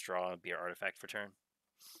 Continuous draw, be our artifact for turn.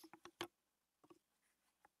 I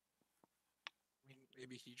mean,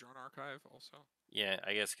 maybe Hedron Archive also. Yeah,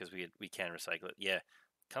 I guess because we can recycle it. Yeah,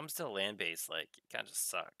 comes to land base, like it kind of just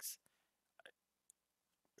sucks.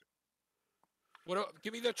 What?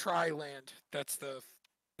 Give me the tri-land. That's the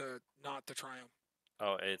not the Triumph.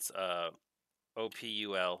 Oh, it's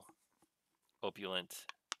OPUL, Opulent.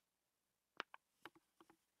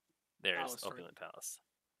 There's Palace, Opulent Palace.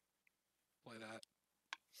 Play that.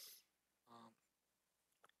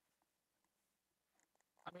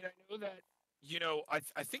 I mean, I know that,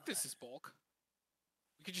 I think this is bulk.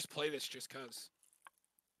 We could just play this just cause.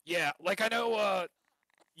 Yeah, like I know,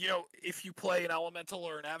 if you play an elemental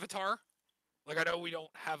or an avatar, like I know we don't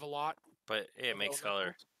have a lot. But it makes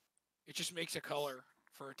color. It just makes a color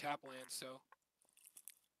for a tap land, so.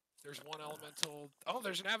 There's one elemental. Oh,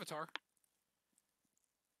 there's an avatar.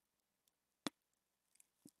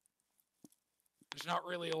 There's not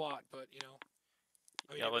really a lot, but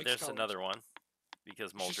I mean, Yeah, but there's colors. another one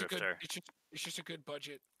because Muldrotha. It's just a good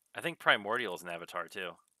budget. I think Primordial is an avatar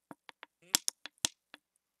too.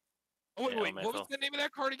 Oh wait, what was the name of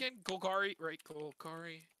that card again? Golgari, right?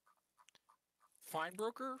 Golgari. Fine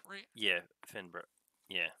Broker, right? Yeah, Finbro.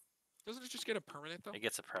 Yeah. Doesn't it just get a permanent though? It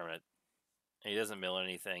gets a permanent. He doesn't mill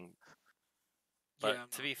anything. But yeah,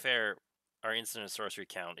 to be fair, our instant and sorcery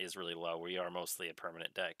count is really low. We are mostly a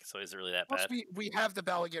permanent deck, so is it really that bad? We have the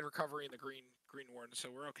Balagate Recovery and the Green Warden, so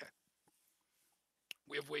we're okay.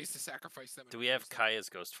 We have ways to sacrifice them. Do we have Kaya's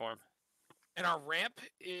Ghost Form? And our ramp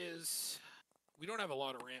is... We don't have a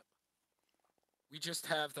lot of ramp. We just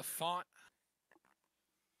have the font.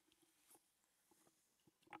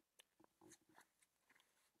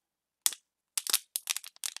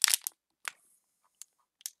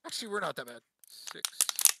 Actually, we're not that bad. 6.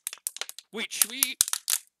 Wait, should we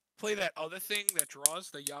play that other thing that draws,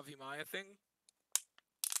 the Yavimaya thing?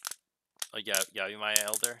 Oh, yeah, Yavimaya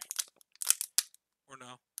Elder? Or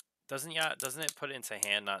no? Doesn't it put it into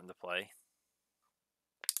hand, not into play?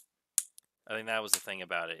 I think that was the thing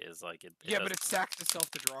about it, is like it yeah, but it sacks itself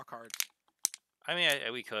to draw cards. I mean,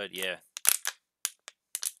 we could, yeah.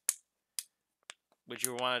 Would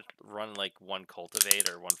you want to run like one Cultivate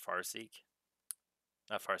or one Farseek?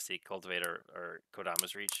 Not Farseek, Cultivate or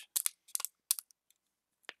Kodama's Reach?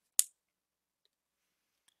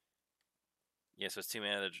 Yeah, so it's 2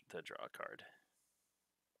 mana to draw a card.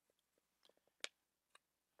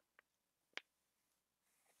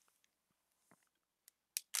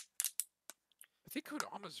 I think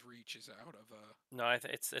Kodama's Reach is out of No,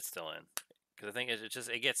 it's still in. Because I think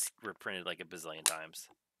it gets reprinted like a bazillion times.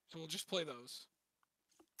 So we'll just play those.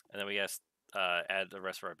 And then we guess add the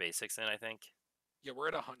rest of our basics in, I think. Yeah, we're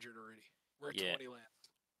at 100 already. We're at Yeah. 20 lands.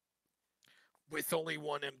 With only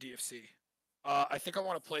one MDFC. I think I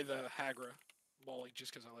want to play the Hagra Molly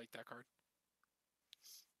just because I like that card.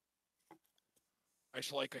 I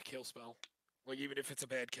just like a kill spell. Like, even if it's a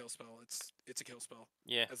bad kill spell, it's a kill spell.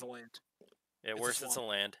 Yeah. As a land. Yeah, worse it's a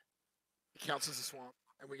land. It counts as a swamp.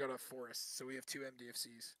 And we got a forest, so we have 2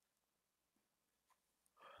 MDFCs.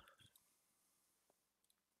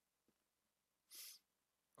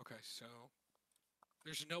 Okay, so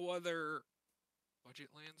there's no other budget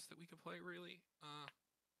lands that we can play, really.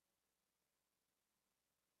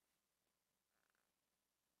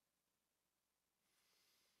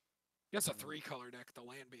 Guess a 3-color deck, the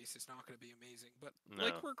land base is not going to be amazing, but No.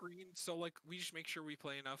 like we're green, so like we just make sure we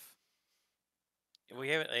play enough. We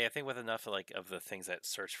have, I think, with enough of the things that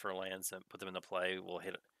search for lands and put them into play, we'll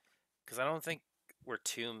hit it. Because I don't think we're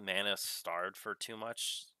too mana starved for too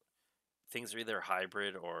much. Things are either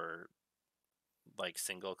hybrid or like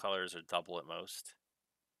single colors or double at most.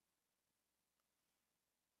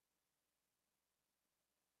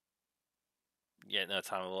 Yeah, no,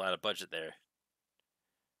 Tom, a little out of budget there.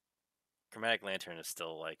 Chromatic Lantern is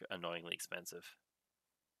still like annoyingly expensive.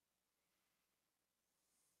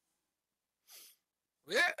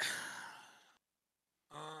 Yeah.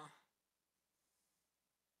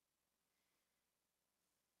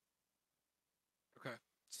 Okay,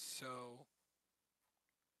 so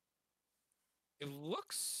it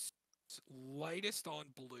looks lightest on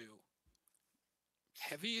blue,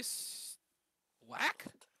 heaviest black.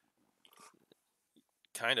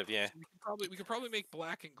 Kind of, yeah. So we could probably make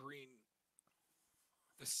black and green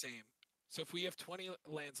the same. So if we have 20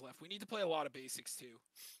 lands left, we need to play a lot of basics too,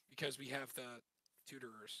 because we have the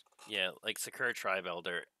tutorers. Yeah, like Sakura Tribe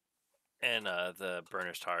Elder and the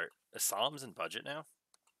Burnished Heart. Is Solemn's in budget now?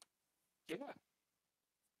 Yeah.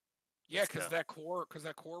 Yeah, because that core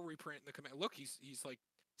reprint in the command. Look, he's like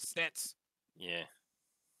stents. Yeah.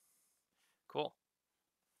 Cool.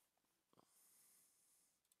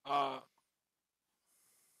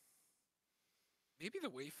 Maybe the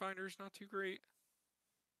Wayfinder's not too great.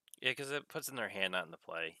 Yeah, because it puts in their hand, not in the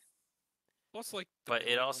play. Plus, like, but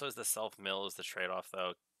it also is the self mill is the trade off,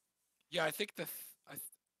 though. Yeah, I think I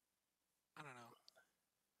don't know.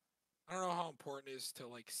 I don't know how important it is to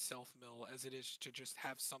like self mill as it is to just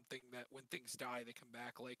have something that when things die they come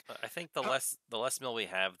back. Like I think the less mill we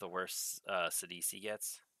have, the worse Sidisi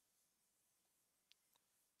gets.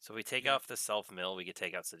 So we take off the self mill, we could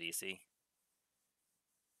take out Sidisi.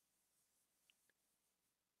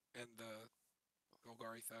 And the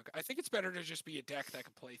Golgari Thug. I think it's better to just be a deck that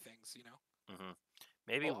can play things, you know? Mm-hmm.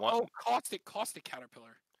 Maybe one. Oh, caustic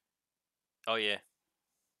Caterpillar. Oh yeah.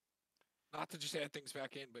 Not to just add things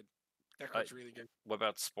back in, but that card's really good. What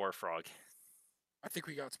about Spore Frog? I think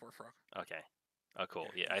we got Spore Frog. Okay. Oh, cool.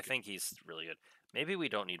 Yeah, I think he's really good. Maybe we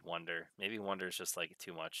don't need Wonder. Maybe Wonder's just like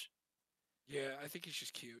too much. Yeah, I think he's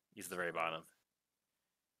just cute. He's the very bottom.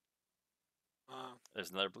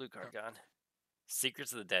 There's another blue card gone.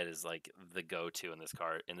 Secrets of the Dead is like the go-to in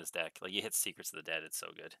this deck. Like you hit Secrets of the Dead, it's so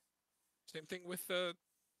good. Same thing with the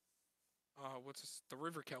the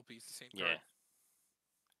River Kelpie is the same card.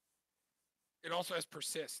 It also has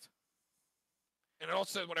Persist. And it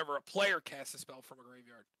also says whenever a player casts a spell from a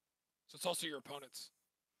graveyard. So it's also your opponent's.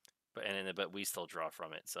 But we still draw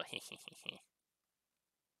from it, so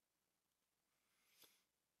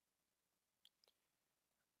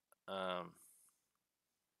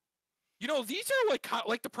You know, these are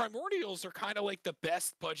like the Primordials are kind of like the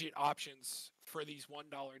best budget options for these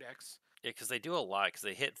 $1 decks. Yeah, because they do a lot. Because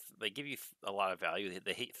they give you a lot of value.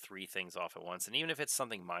 They hit 3 things off at once, and even if it's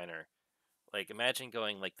something minor, like imagine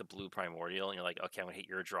going like the blue Primordial, and you're like, okay, I'm gonna hit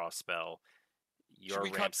your draw spell, your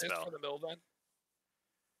ramp spell. This for the mill then?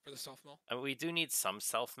 For the self mill? I mean, we do need some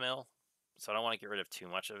self mill, so I don't want to get rid of too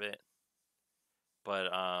much of it.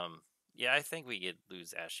 But yeah, I think we could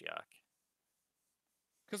lose Ashiok.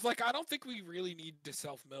 Because, like, I don't think we really need to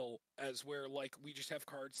self-mill as where, like, we just have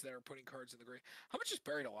cards that are putting cards in the grave. How much is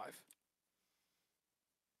Buried Alive?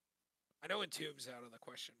 I know Entomb's out of the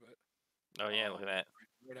question, but... Oh, yeah, look at that.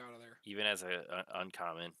 Right out of there. Even as an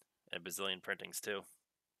uncommon. And bazillion printings, too.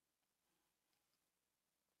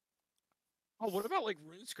 Oh, what about, like,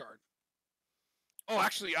 Runescarred? Oh,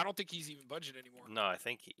 actually, I don't think he's even budget anymore. No, I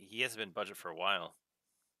think he hasn't been budget for a while.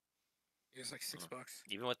 It's like $6.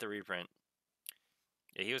 Even with the reprint.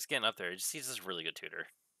 Yeah, he was getting up there. He's just a really good tutor.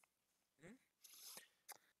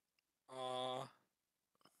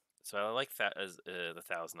 So I like that as the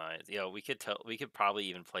 1,000 Eyes. Yeah, we could probably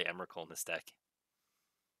even play Emrakul in this deck.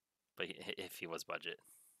 but if he was budget.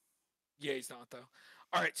 Yeah, he's not though.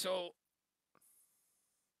 All right, so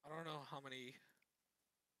I don't know how many.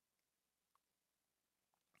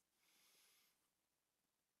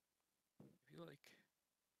 I feel like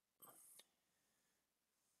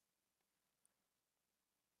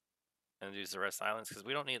And use the rest islands because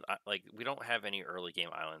we don't need we don't have any early game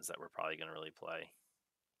islands that we're probably gonna really play.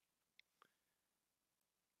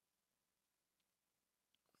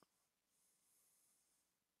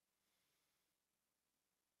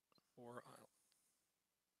 or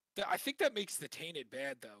I think that makes the tainted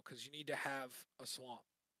bad though, because you need to have a swamp,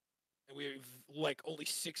 and we have like only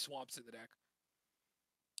 6 swamps in the deck.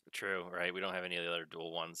 True, right? We don't have any of the other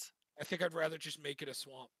dual ones. I think I'd rather just make it a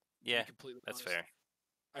swamp. Yeah, to be completely that's honest. fair.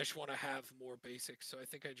 I just want to have more basics, so I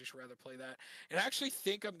think I'd just rather play that. And I actually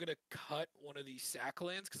think I'm gonna cut one of these sack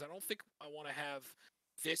lands because I don't think I want to have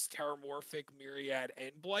this Terramorphic, Myriad,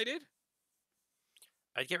 and Blighted.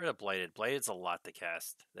 I'd get rid of Blighted. Blighted's a lot to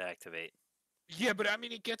cast, to activate. Yeah, but I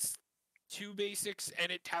mean, it gets 2 basics and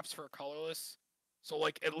it taps for a colorless. So,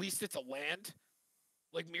 like, at least it's a land.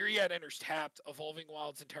 Like, Myriad enters tapped, Evolving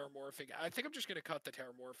Wilds, and Terramorphic. I think I'm just going to cut the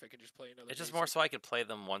Terramorphic and just play another It's just basic. more so I could play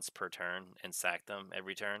them once per turn and sack them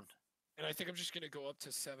every turn. And I think I'm just going to go up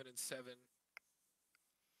to 7 and 7.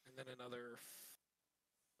 And then another...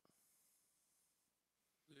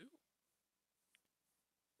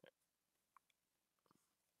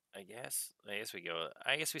 I guess we go.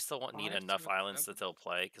 I guess we still won't need 5, enough 7, islands 7. that they'll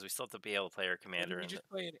play because we still have to be able to play our Or commander. do we just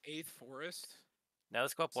play an 8th Forest? Now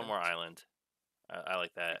let's go up one more island. I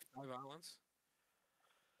like that. 5 islands?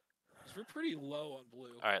 Because we're pretty low on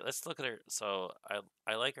blue. All right, let's look at our. So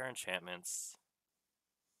I like our enchantments.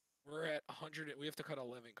 We're at 100. We have to cut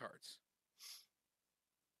 11 cards.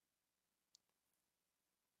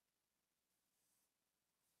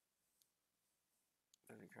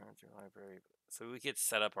 Cards your library. So we could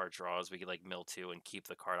set up our draws. We could like mill 2 and keep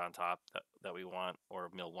the card on top that we want, or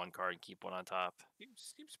mill 1 card and keep 1 on top.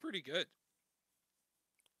 Seems pretty good.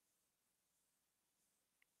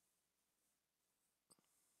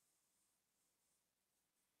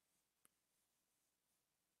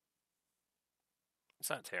 It's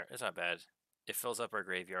not It's not bad. It fills up our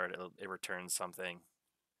graveyard. It returns something.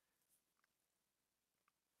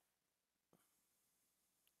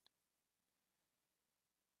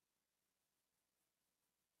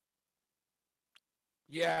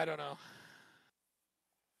 Yeah, I don't know.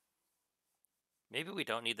 Maybe we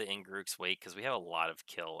don't need the Ingrook's Wait because we have a lot of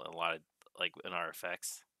kill and a lot of like in our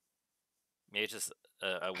effects. Maybe it's just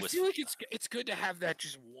a I feel like it's good to have that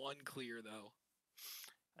just 1 clear though.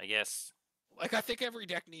 I guess. Like I think every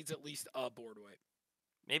deck needs at least a board wipe.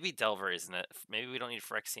 Maybe Delver isn't it? Maybe we don't need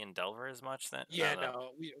Phyrexian Delver as much then. Yeah, no,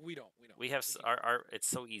 we don't. We have our. It's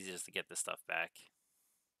so easy just to get this stuff back.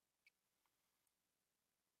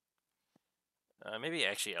 Maybe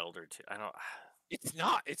actually Elder too. I don't. It's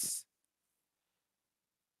not. It's.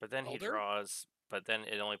 But then Elder? he draws. But then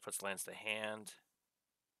it only puts lands to hand.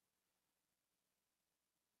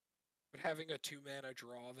 But having a 2-mana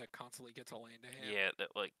draw that constantly gets a land to hand. Yeah, that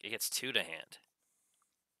like it gets 2 to hand.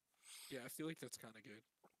 Yeah, I feel like that's kind of good.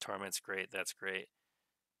 Torment's great. That's great.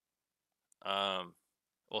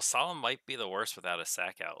 Well, Solemn might be the worst without a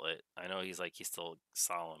sack outlet. I know he's still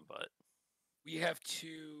Solemn, but we have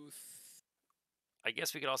 2. I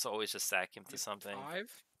guess we could also always just sack him to something.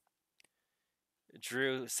 5.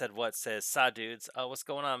 Drew said what says, "Saw dudes. Oh, what's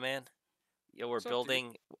going on, man? Yo, we're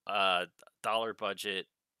building dollar budget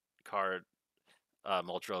card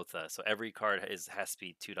Muldrotha. So every card has to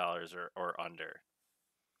be $2 or under.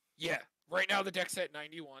 Yeah, right now the deck's at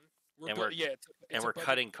 91. We're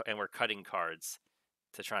cutting cards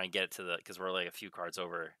to try and get it to the because we're like a few cards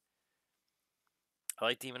over. I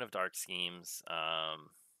like Demon of Dark Schemes.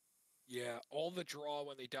 Yeah, all the draw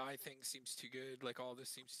when they die things seems too good. Like all this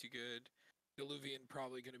seems too good. Diluvian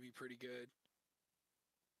probably going to be pretty good.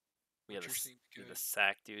 Yeah, the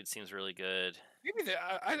sack dude seems really good. Maybe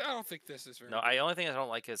I don't think this is very. No, good. the only thing I don't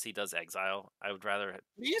like is he does exile. I would rather.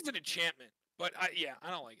 He is an enchantment, but I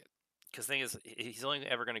don't like it. Because the thing is, he's only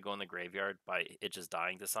ever going to go in the graveyard by it just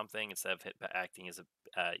dying to something instead of acting as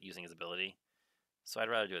using his ability. So I'd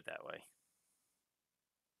rather do it that way.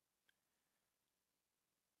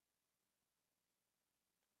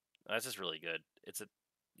 That's just really good.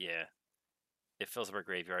 It fills up our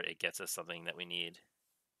graveyard. It gets us something that we need.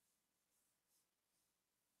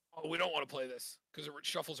 Oh, we don't want to play this because it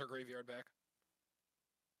shuffles our graveyard back.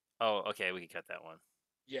 Oh, okay, we can cut that one.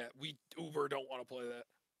 Yeah, we uber don't want to play that.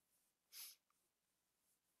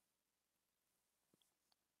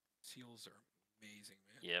 Seals are amazing,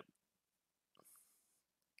 man. Yep.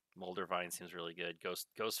 Moldervine seems really good.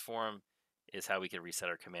 Ghost form. is how we could reset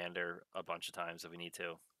our commander a bunch of times if we need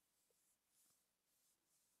to.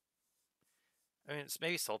 I mean, it's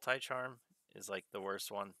maybe Sultai Charm is like the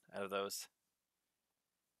worst one out of those.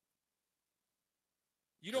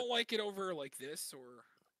 You don't like it over like this, or?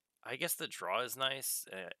 I guess the draw is nice,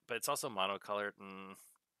 but it's also monocolored.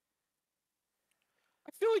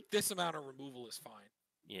 I feel like this amount of removal is fine.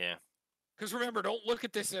 Yeah. Because remember, don't look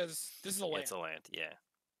at this as this is a land. It's a land, yeah.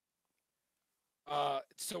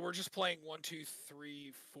 So we're just playing 1, 2,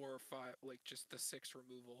 3, 4, 5, like just the 6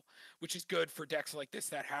 removal, which is good for decks like this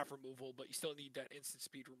that have removal, but you still need that instant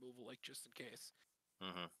speed removal, like just in case.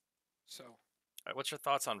 Mm-hmm. So. All right, what's your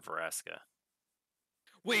thoughts on Vraska?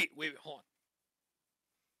 Wait, hold on.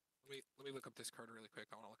 Let me look up this card really quick.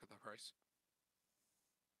 I want to look at the price.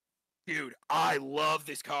 Dude, I love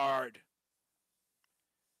this card.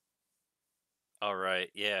 All right,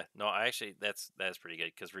 yeah. No, I actually that's pretty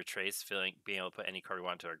good because Retrace being able to put any card we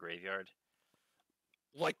want into our graveyard.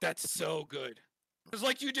 Like that's so good. Because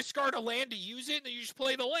like you discard a land to use it, and then you just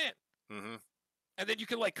play the land. Mm-hmm. And then you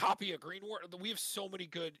can like copy a green ward. We have so many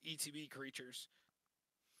good ETB creatures.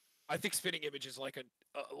 I think Spinning Image is like a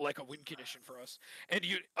win condition for us. And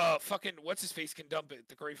you fucking what's his face can dump it,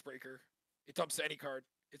 the Gravebreaker. It dumps any card.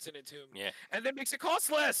 It's an Entomb. Yeah. And then makes it cost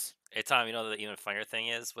less. Hey Tom, you know the even funnier thing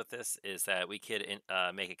is with this is that we could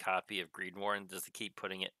make a copy of Greenwarn just to keep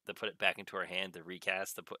put it back into our hand to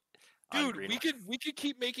recast to put. Dude, we could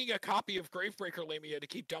keep making a copy of Gravebreaker Lamia to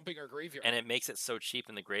keep dumping our graveyard. And it makes it so cheap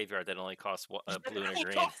in the graveyard that it only costs a blue and a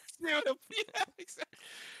green. Yeah, exactly.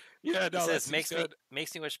 Yeah, no, it says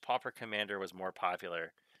makes me wish Pauper Commander was more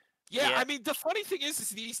popular. Yeah, I mean the funny thing is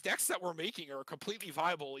these decks that we're making are completely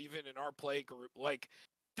viable even in our play group. Like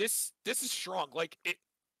this is strong. Like it.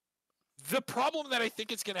 The problem that I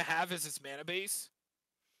think it's gonna have is its mana base.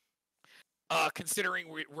 Considering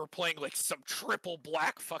we're playing like some triple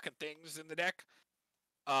black fucking things in the deck.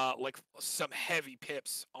 Like some heavy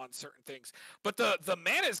pips on certain things. But the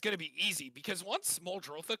mana is gonna be easy because once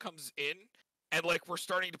Muldrotha comes in and like we're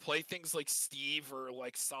starting to play things like Steve or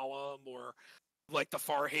like Solemn or like the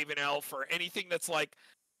Farhaven Elf or anything that's like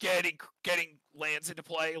getting lands into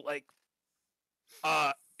play, like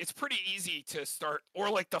it's pretty easy to start. Or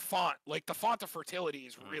like the font of Fertility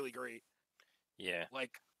is really great. Yeah,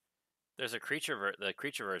 like there's a the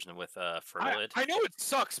creature version with Fertilid. I know it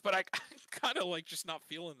sucks, but I'm kind of like just not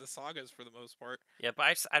feeling the sagas for the most part. Yeah,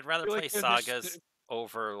 but I'd rather play sagas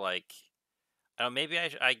over like I don't know, maybe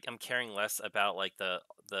I'm caring less about like the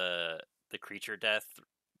creature death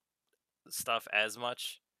stuff as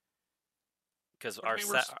much because our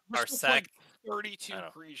sack 32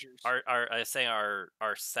 creatures. I say our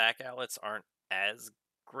sack outlets aren't as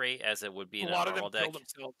great as it would be in a normal deck.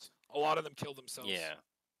 A lot of them kill themselves. Yeah.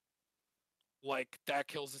 Like that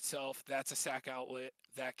kills itself. That's a sack outlet.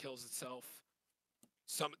 That kills itself.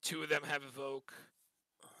 Two of them have evoke.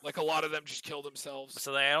 Like a lot of them just kill themselves.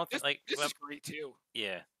 So I don't think this is great too.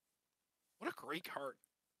 Yeah. What a great card.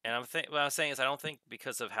 And what I'm saying is I don't think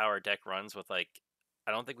because of how our deck runs with like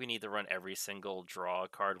I don't think we need to run every single draw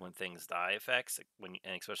card when things die effects and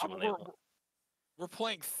especially when we're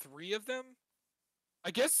playing 3 of them. I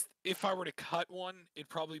guess if I were to cut one, it'd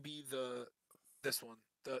probably be this one.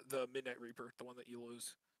 The Midnight Reaper, the one that you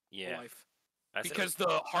lose life. Because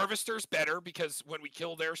the Harvester's better because when we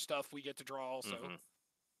kill their stuff, we get to draw also. Mm-hmm.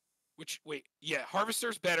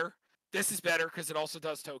 Harvester's better. This is better because it also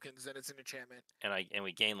does tokens and it's an enchantment. And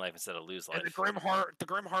we gain life instead of lose life. And the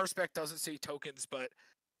Grim Harspec doesn't say tokens, but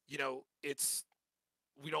we don't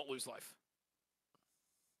lose life.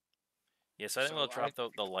 Yeah, so I think we'll drop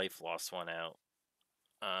the life loss one out.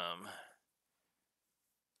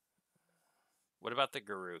 What about the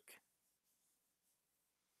Garruk?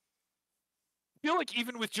 I feel like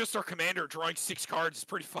even with just our commander drawing 6 cards is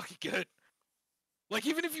pretty fucking good. Like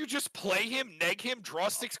even if you just play him, neg him, draw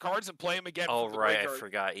 6 cards, and play him again. Oh right, I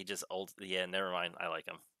forgot. He just Yeah, never mind. I like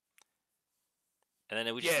him. And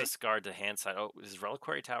then we just discard the hand side. Oh, is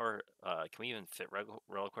Reliquary Tower? Can we even fit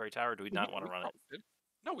Reliquary Tower? Or do we not want to run it?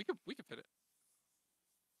 No, we could fit it.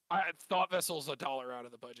 Thought Vessel's $1 out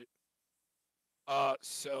of the budget.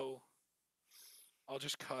 So I'll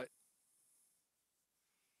just cut.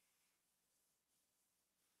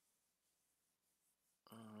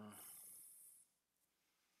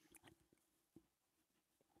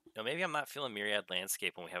 No, maybe I'm not feeling Myriad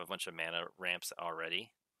Landscape when we have a bunch of mana ramps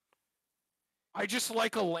already. I just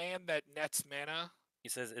like a land that nets mana. He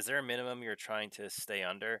says, "Is there a minimum you're trying to stay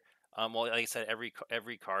under?" Well, like I said,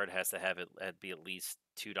 every card has to have it be at least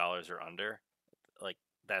 $2 or under. Like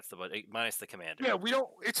that's the budget minus the commander. Yeah, we don't.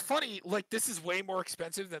 It's funny. Like this is way more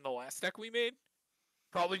expensive than the last deck we made.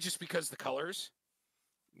 Probably just because the colors.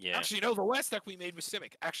 Yeah. Actually, no, the last deck we made was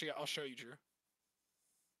Simic. Actually, I'll show you, Drew.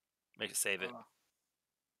 Make it save it.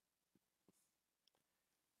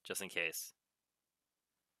 Just in case.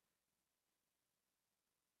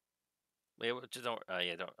 Wait, just don't.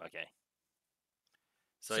 Yeah, don't. Okay.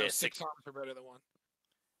 So yeah, 6 arms are better than 1.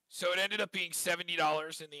 So it ended up being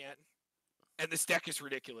 $70 in the end. And this deck is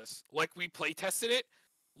ridiculous. Like, we play tested it.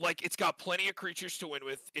 Like, it's got plenty of creatures to win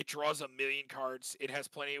with. It draws 1,000,000 cards. It has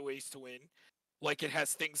plenty of ways to win. Like, it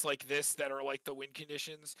has things like this that are like the win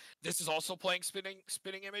conditions. This is also playing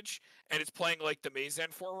spinning image, and it's playing like the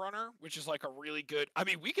Mazen Forerunner, which is like a really good. I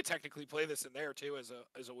mean, we could technically play this in there too as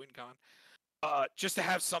a win con. Just to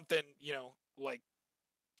have something, like.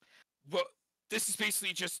 Well, this is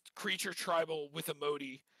basically just creature tribal with a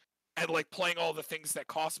Modi, and like playing all the things that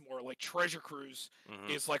cost more. Like Treasure Cruise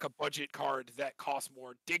is like a budget card that costs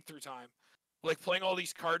more. Dig Through Time. Like playing all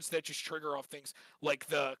these cards that just trigger off things, like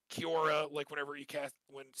the Kiora, like whenever you cast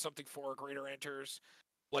when something 4 or greater enters,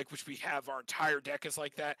 like which we have our entire deck is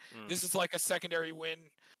like that. This is like a secondary win.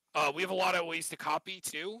 We have a lot of ways to copy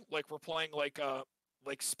too. Like we're playing like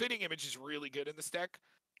Spitting Image is really good in this deck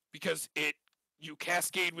because you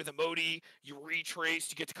cascade with a Modi, you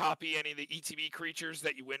retrace, you get to copy any of the ETB creatures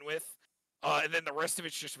that you win with. And then the rest of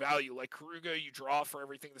it's just value. Like Karuga, you draw for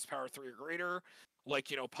everything that's power 3 or greater.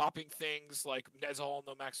 Like, popping things, like Nezahal,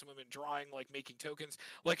 no maximum in drawing, like making tokens.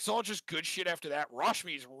 Like, it's all just good shit after that.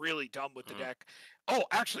 Rashmi is really dumb with the deck. Oh,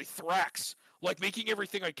 actually, Thrax. Like, making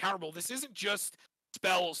everything uncounterable. This isn't just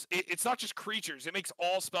spells. It's not just creatures. It makes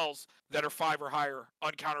all spells that are 5 or higher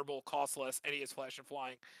uncounterable, cost less, any is flash and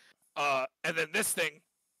flying. And then this thing,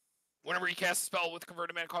 whenever you cast a spell with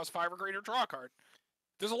converted mana cost 5 or greater, draw a card.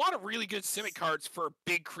 There's a lot of really good Simic cards for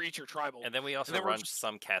big creature tribal. And then we also run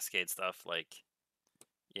some Cascade stuff, like...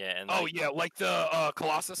 Yeah, and like the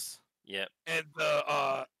Colossus. Yep. And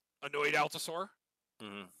the Annoyed Altasaur.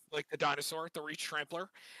 Mm-hmm. Like the dinosaur, the Reach Trampler.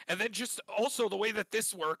 And then just also the way that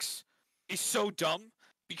this works is so dumb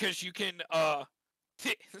because you can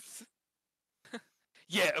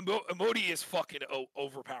yeah, Emoti is fucking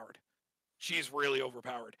overpowered. She is really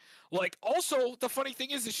overpowered. Like, also, the funny thing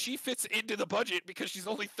is she fits into the budget because she's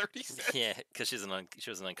only 30 cents. Yeah, because she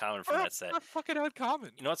was an uncommon from that set. Fucking uncommon.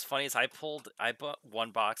 You know what's funny is I bought 1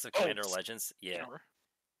 box of Commander Legends. Yeah.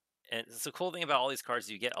 And it's the cool thing about all these cards,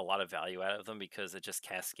 you get a lot of value out of them because it just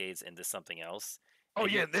cascades into something else. Oh,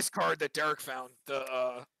 and this card that Derek found,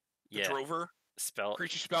 the Drover.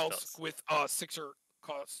 Creature spells with 6 or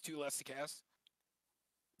cost 2 less to cast.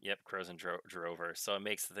 Yep, Crows and Drover. So it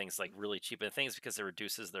makes the things like really cheap. And the thing is because it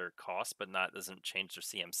reduces their cost, but doesn't change their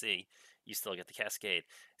CMC. You still get the Cascade.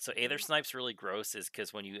 So Aether Snipe's really gross is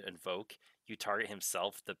because when you invoke, you target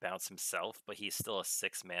himself to bounce himself, but he's still a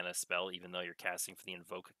 6 mana spell, even though you're casting for the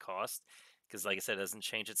invoke cost. Because like I said, it doesn't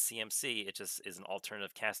change its CMC. It just is an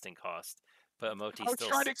alternative casting cost. But Emoti I was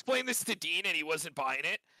trying to explain this to Dean, and he wasn't buying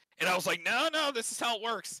it. And I was like, no, this is how it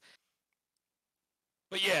works.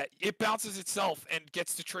 But yeah, it bounces itself and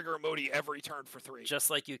gets to trigger Emoti every turn for 3. Just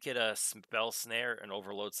like you could Spell Snare and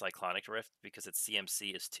overload Cyclonic Rift because its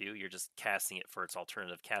CMC is 2, you're just casting it for its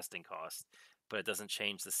alternative casting cost, but it doesn't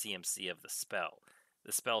change the CMC of the spell.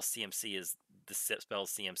 The spell CMC is the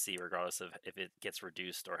spell's CMC regardless of if it gets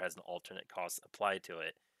reduced or has an alternate cost applied to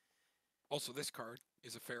it. Also, this card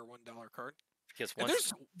is a fair $1 card. Because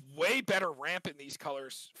there's way better ramp in these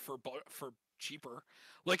colors for cheaper.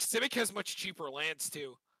 Like Simic has much cheaper lands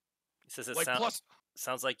too. He says it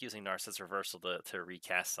sounds like using Narcissus Reversal to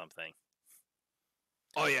recast something.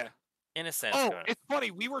 Oh yeah. In a sense. Oh, it's funny.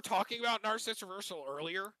 We were talking about Narcissus Reversal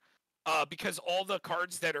earlier, because all the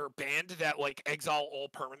cards that are banned that like exile all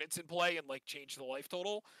permanents in play and like change the life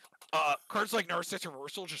total, cards like Narcissus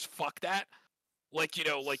Reversal just fuck that. Like you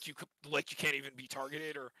can't even be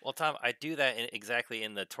targeted or. Well, Tom, I do that exactly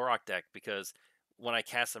in the Torok deck because when I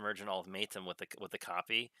cast Emergent Ultimatum with the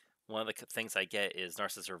copy, one of the things I get is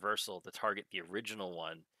Narcissus Reversal to target the original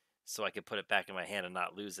one, so I can put it back in my hand and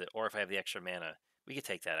not lose it. Or if I have the extra mana, we could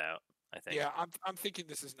take that out. I think. Yeah, I'm thinking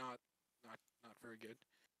this is not very good.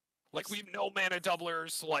 Like we have no mana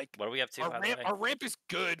doublers. Like what do we have to? Our ramp is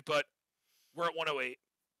good, but we're at 108.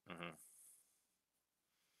 Mm-hmm.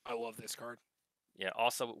 I love this card. Yeah.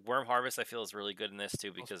 Also, Worm Harvest I feel is really good in this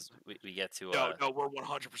too because we get to. No, we're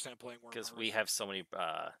 100% playing Worm. Because we have so many.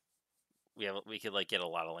 We could like get a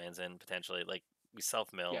lot of lands in potentially. Like we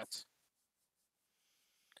self mill. Yes.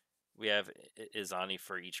 We have Izani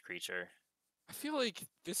for each creature. I feel like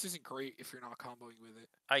this isn't great if you're not comboing with it.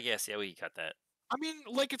 I guess we can cut that. I mean,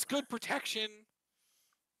 like it's good protection,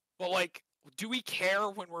 but like, do we care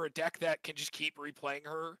when we're a deck that can just keep replaying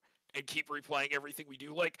her and keep replaying everything we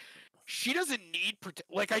do? Like, she doesn't need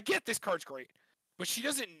like I get this card's great, But she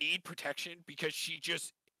doesn't need protection because she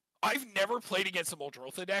just. I've never played against a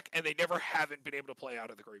Muldrotha deck, and they never haven't been able to play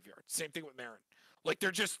out of the graveyard. Same thing with Marin. Like,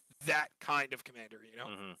 they're just that kind of commander, you know?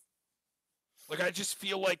 Mm-hmm. Like, I just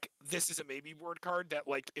feel like this is a maybe board card that,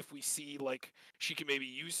 like, if we see, like, she can maybe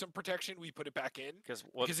use some protection, we put it back in.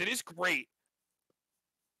 Because it is great.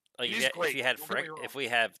 Like it is great. If we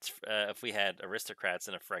had aristocrats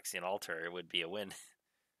and a Phyrexian altar, it would be a win.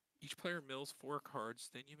 Each player mills 4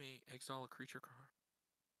 cards, then you may exile a creature card.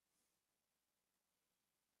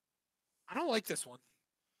 I don't like this one.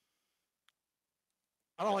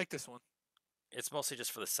 I don't like this one. It's mostly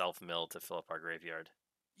just for the self-mill to fill up our graveyard.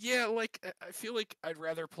 Yeah, like, I feel like I'd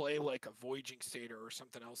rather play, like, a Voyaging Satyr or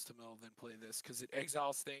something else to mill than play this, because it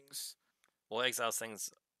exiles things. Well, exiles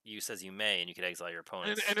things you says you may, and you could exile your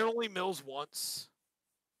opponents. And it only mills once.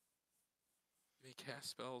 You may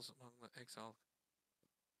cast spells among the exile.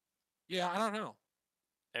 Yeah, I don't know.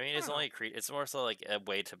 I mean, it's only it's more so like a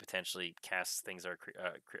way to potentially cast things our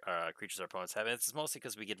creatures our opponents have. And it's mostly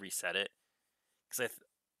because we could reset it.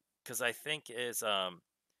 Because I think is Oh,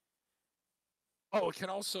 it can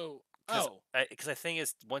also. Because I think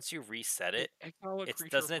is once you reset it,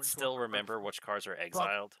 doesn't it still remember which cards are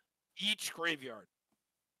exiled? Each graveyard.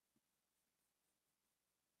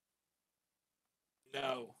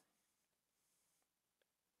 No.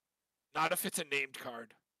 Not if it's a named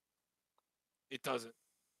card. It doesn't.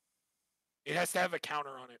 It has to have a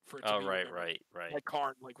counter on it for it to be right. Like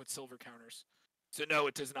Karn, like with silver counters. So no,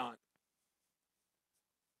 it does not.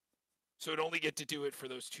 So it only get to do it for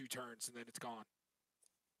those 2 turns, and then it's gone.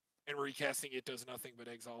 And recasting it does nothing but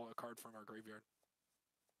exile a card from our graveyard.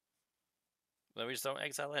 Then we just don't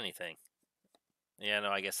exile anything. Yeah, no,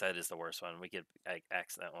 I guess that is the worst one. We could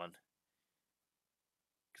axe that one.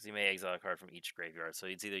 Because you may exile a card from each graveyard, so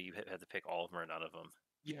it's either you have to pick all of them or none of them.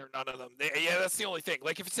 Yeah, none of them. Yeah, that's the only thing.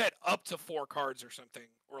 Like, if it said up to 4 cards or something,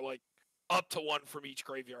 or like up to 1 from each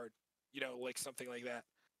graveyard, you know, like something like that.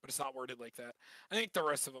 But it's not worded like that. I think the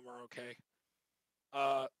rest of them are okay.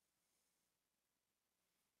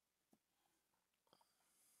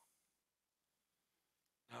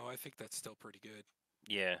 No, I think that's still pretty good.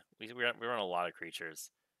 Yeah, we run a lot of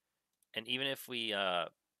creatures, and even if we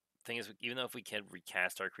even though if we can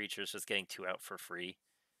recast our creatures, just getting 2 out for free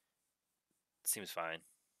seems fine.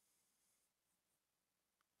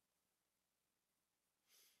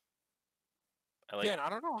 Again, I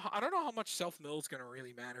don't know how much self-mill is going to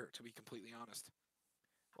really matter, to be completely honest.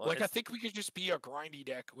 Well, like, I think we could just be a grindy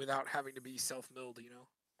deck without having to be self-milled, you know?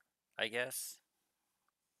 I guess.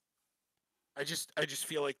 I just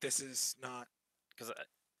feel like this is not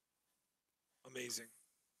amazing.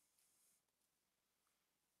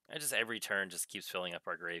 I just every turn just keeps filling up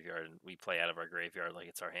our graveyard, and we play out of our graveyard like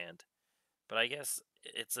it's our hand. But I guess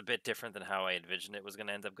it's a bit different than how I envisioned it was going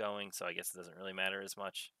to end up going, so I guess it doesn't really matter as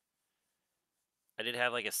much. I did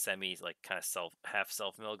have like a semi, like kind of half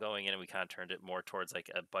self mill going in, and we kind of turned it more towards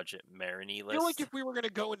like a budget Marini list. I feel like if we were going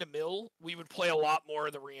to go into mill, we would play a lot more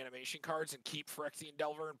of the reanimation cards and keep Phyrexian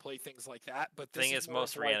Delver and play things like that. But the thing is,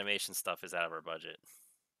 most reanimation stuff is out of our budget.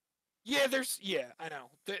 Yeah, I know.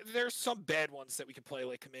 There's some bad ones that we can play,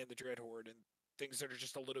 like Command the Dreadhorde and things that are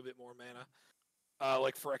just a little bit more mana,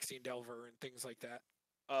 like Phyrexian Delver and things like that.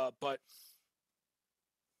 But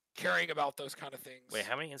caring about those kind of things. Wait,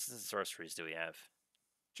 how many instants of sorceries do we have?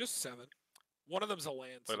 Just 7. One of them's a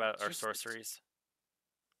land. What about our sorceries?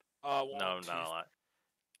 No, not a lot.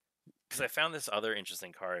 Because I found this other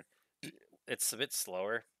interesting card. It's a bit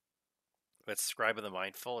slower. But Scribe of the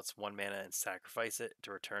Mindful. It's 1 mana and sacrifice it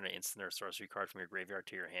to return an instant or sorcery card from your graveyard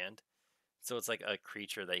to your hand. So it's like a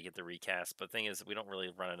creature that you get to recast. But the thing is, we don't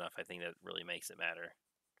really run enough. I think that really makes it matter.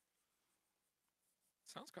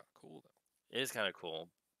 Sounds kind of cool, though. It is kind of cool.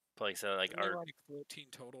 But like, so like our 14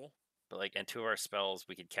 total. But like, and 2 of our spells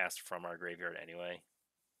we could cast from our graveyard anyway.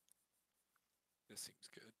 This seems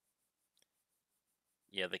good.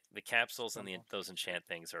 Yeah, the capsules and those enchant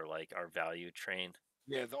things are like our value train.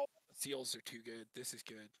 Yeah, the seals are too good. This is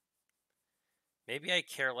good. Maybe I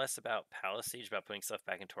care less about Palace Siege, about putting stuff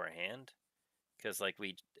back into our hand, because like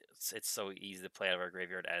it's so easy to play out of our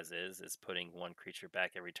graveyard as is putting 1 creature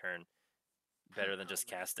back every turn better than just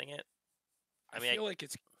casting it. I feel like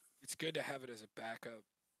it's good to have it as a backup.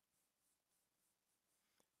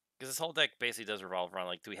 Because this whole deck basically does revolve around,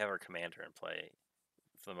 like, do we have our commander in play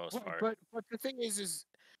for the most part? But the thing is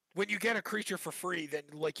when you get a creature for free, then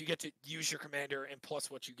like you get to use your commander and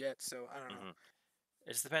plus what you get. So I don't know.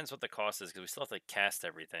 It just depends what the cost is, because we still have to cast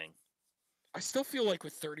everything. I still feel like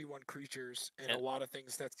with 31 creatures and a lot of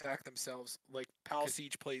things that stack themselves, like Palace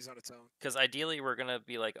Siege plays on its own. Because ideally we're going to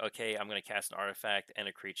be like, okay, I'm going to cast an artifact and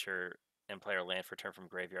a creature and play our land for turn from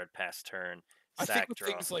graveyard past turn. I think sack with draw.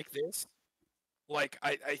 things like this, like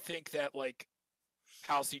I think that like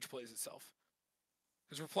Pal Siege plays itself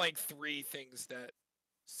because we're playing 3 things that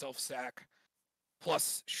self sack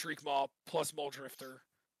plus Shriek Maw plus Muldrotha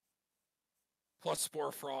plus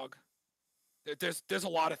Spore Frog. There's a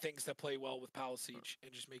lot of things that play well with Pal Siege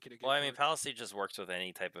and just make it a good Well, I mean, card. Palisade just works with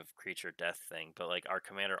any type of creature death thing, but like our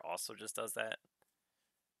commander also just does that.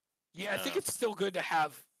 Yeah, I think it's still good to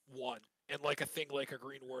have one and like a thing like a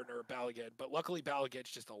Green Warden or a Balagad, but luckily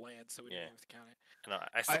Balagad's just a land, so we don't Yeah. even have to count it. No,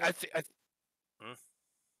 I still Hmm?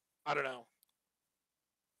 I don't know.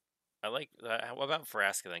 I like. What about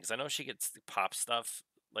Vraska then? Because I know she gets pop stuff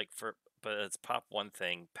but it's pop one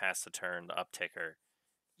thing, pass the turn, the upticker,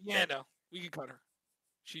 Yeah, and no, we can cut her.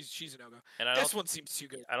 She's a no go. and I This don't one seems too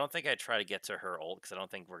good. I don't think I try to get to her ult because I don't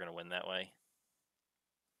think we're gonna win that way.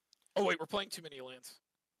 Oh wait, we're playing too many lands.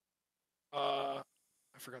 I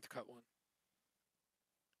forgot to cut one.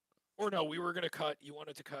 Or no, we were gonna cut. You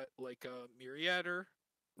wanted to cut like a Myriad or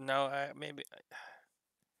No, maybe.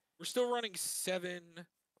 we're still running 7,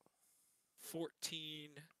 14.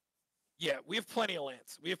 Yeah, we have plenty of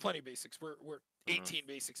lands. We have plenty of basics. We're 18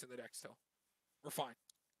 basics in the deck still. We're fine.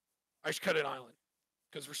 I should cut an island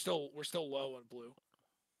because we're still low on blue,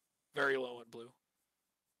 very low on blue.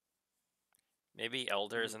 Maybe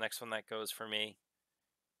Elder is the next one that goes for me.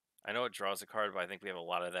 I know it draws a card, but I think we have a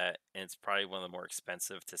lot of that, and it's probably one of the more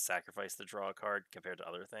expensive to sacrifice to draw a card compared to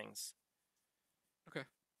other things. Okay.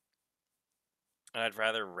 And I'd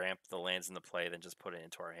rather ramp the lands into play than just put it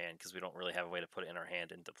into our hand because we don't really have a way to put it in our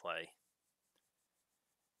hand into play.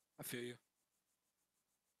 I feel you.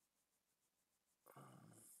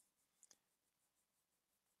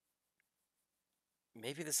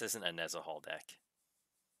 Maybe this isn't a Nezahal deck.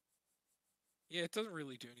 Yeah, it doesn't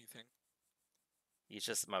really do anything. He's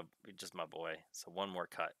just my boy. So one more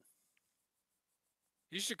cut.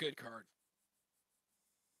 He's just a good card.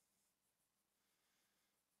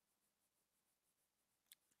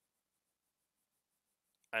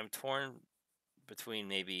 I'm torn between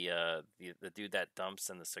maybe the dude that dumps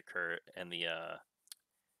and the Sakura and the I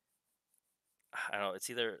don't know. It's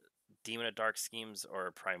either Demon of Dark Schemes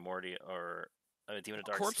or Primordial or Demon of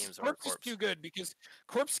Dark Schemes or Corpse is Corpse. too good because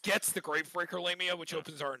Corpse gets the Gravebreaker Lamia, which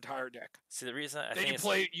opens our entire deck. See, the reason I then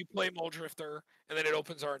think you play Muldrotha, and then it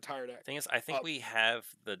opens our entire deck. Thing is, I think we have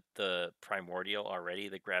the Primordial already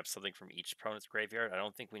that grabs something from each opponent's graveyard. I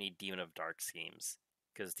don't think we need Demon of Dark Schemes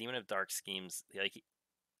because Demon of Dark Schemes, like,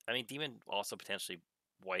 I mean, Demon also potentially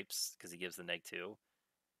wipes because he gives the -2,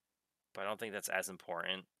 but I don't think that's as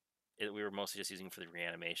important. We were mostly just using for the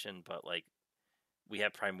reanimation, but like, we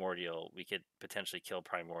have Primordial. We could potentially kill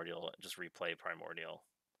Primordial and just replay Primordial.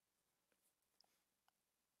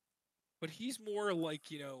 But he's more like,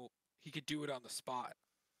 he could do it on the spot.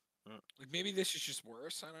 Like maybe this is just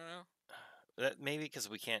worse. I don't know. That maybe because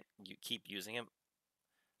we can't keep using him.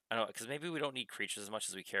 I don't know, because maybe we don't need creatures as much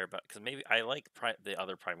as we care about. Because maybe I like the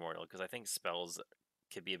other Primordial because I think spells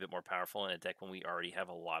could be a bit more powerful in a deck when we already have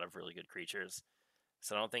a lot of really good creatures.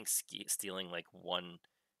 So I don't think stealing like one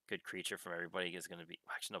good creature from everybody is going to be.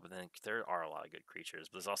 Actually, no, but then there are a lot of good creatures,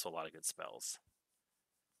 but there's also a lot of good spells.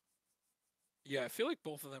 Yeah, I feel like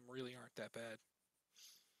both of them really aren't that bad.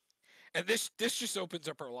 And this just opens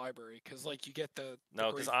up our library because like you get the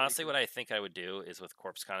no, because honestly, what I think I would do is with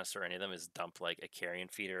Corpse Connoisseur, any of them is dump like a Carrion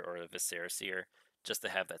Feeder or a Viscera Seer just to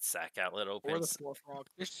have that sack outlet open. Or the Spore Frog.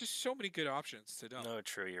 There's just so many good options to dump. No,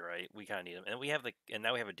 true, you're right. We kind of need them, and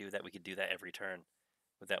now we have a dude that we could do that every turn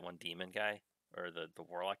with that one demon guy or the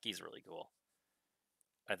Warlock. He's really cool.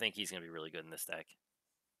 I think he's gonna be really good in this deck.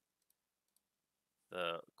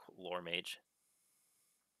 The Lore Mage.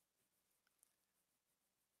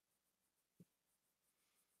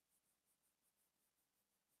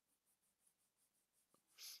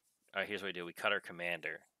 All right, here's what we do. We cut our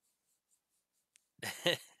commander.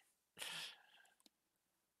 This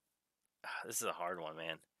is a hard one,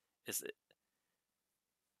 man.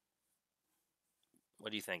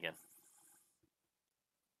 What are you thinking?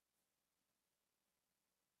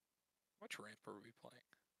 How much ramp are we playing?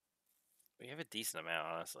 We have a decent amount,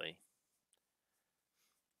 honestly.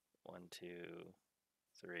 1, 2,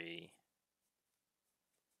 3.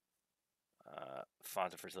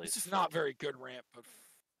 Font of Fertility. This is not very good ramp, but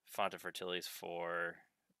Font of Fertility is 4.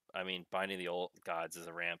 I mean, Binding the Old Gods is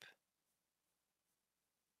a ramp.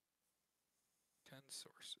 10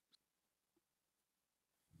 sources.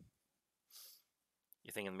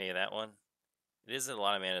 You thinking maybe that one? It is a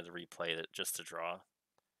lot of mana to replay that just to draw.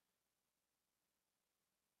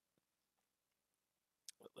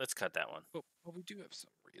 Let's cut that one. But we do have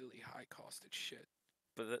some really high costed shit.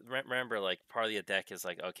 But remember, like, part of the deck is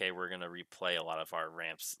like, okay, we're gonna replay a lot of our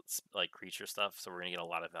ramps, like creature stuff, so we're gonna get a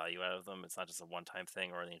lot of value out of them. It's not just a one-time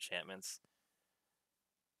thing or the enchantments,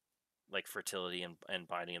 like fertility and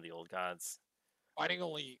binding of the old gods. Binding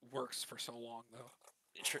only works for so long, though.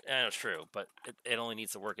 I know, true, but it only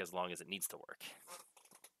needs to work as long as it needs to work.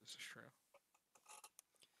 This is true.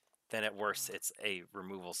 Then at worst, it's a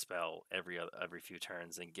removal spell every few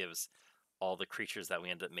turns and gives all the creatures that we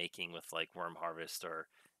end up making with like Worm Harvest or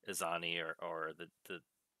Izani or the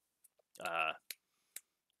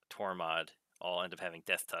Tormod all end up having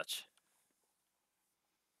Death Touch.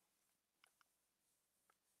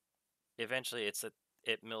 Eventually,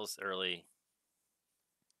 it mills early.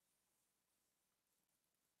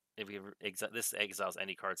 If we this exiles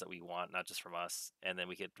any cards that we want, not just from us, and then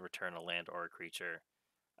we could return a land or a creature.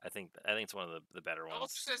 I think it's one of the better It also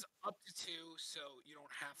ones. says up to 2, so you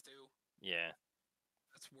don't have to. Yeah.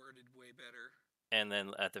 That's worded way better. And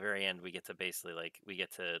then at the very end, we get to basically we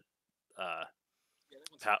get to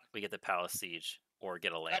Palace Siege or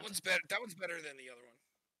get a land. That one's better. That one's better than the other one.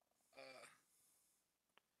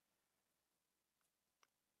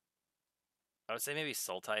 I would say maybe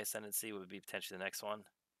Sultai Ascendancy would be potentially the next one.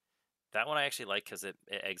 That one I actually like because it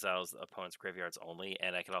exiles opponents' graveyards only,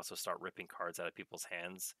 and I can also start ripping cards out of people's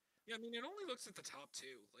hands. Yeah, I mean, it only looks at the top 2.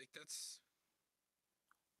 Like, that's...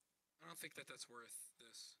 I don't think that's worth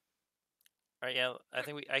this. All right, yeah, I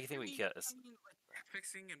think we get this. I mean, like,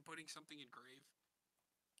 fixing and putting something in grave.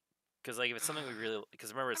 Because like if it's something we really,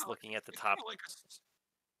 because remember it's looking at the top.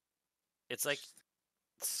 It's like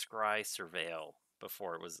Scry Surveil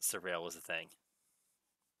before Surveil was a thing.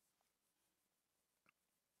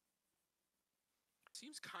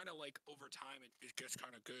 Seems kind of like over time it gets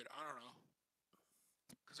kind of good. I don't know.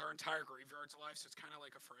 Because our entire graveyard's alive, so it's kind of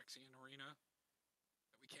like a Phyrexian arena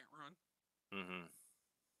that we can't run. Mm-hmm.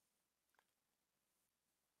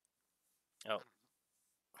 Oh.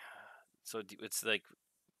 So it's like,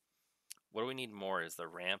 what do we need more? Is the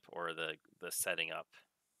ramp or the setting up?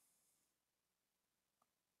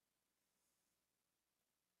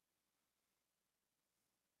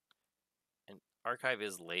 And Archive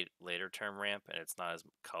is later term ramp, and it's not as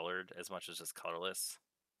colored as much as just colorless.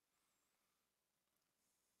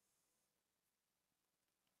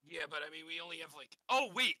 Yeah, but I mean, we only have like... Oh,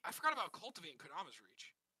 wait! I forgot about Cultivating Kodama's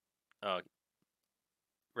Reach. Oh.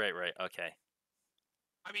 Right, okay.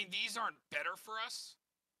 I mean, these aren't better for us.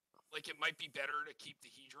 Like, it might be better to keep the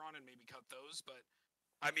Hedron and maybe cut those, but...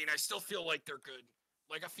 I mean, I still feel like they're good.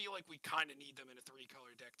 Like, I feel like we kind of need them in a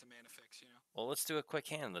 3-color deck to mana fix, you know? Well, let's do a quick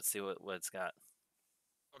hand. Let's see what it's got.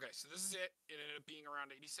 Okay, so this is it. It ended up being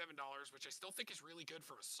around $87, which I still think is really good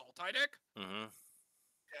for a Sultai deck. Mm-hmm.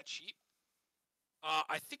 That cheap.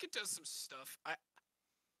 I think it does some stuff.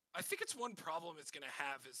 I think it's one problem it's going to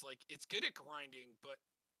have is, like, it's good at grinding, but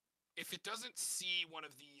if it doesn't see one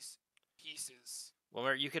of these pieces...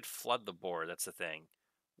 Well, you could flood the board. That's the thing.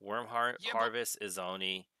 Worm Harvest,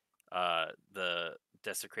 Izoni, the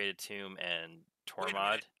Desecrated Tomb, and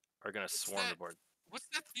Tormod are going to swarm the board. What's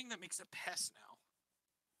that thing that makes a pest now?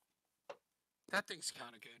 That thing's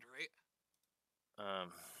kind of good, right?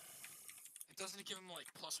 It doesn't give him,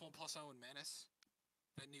 like, +1/+0 and Menace?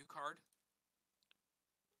 That new card?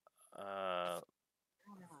 I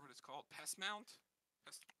don't remember what it's called. Pest Mount?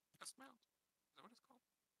 Pest Mount? Is that what it's called?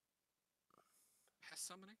 Pest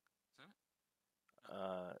Summoning? Is that it?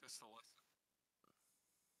 No, that's the lesson.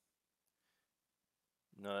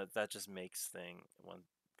 No, that just makes one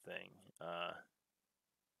thing.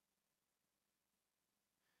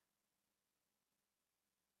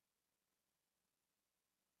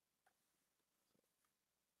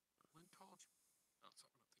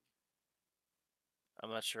 I'm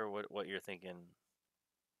not sure what you're thinking.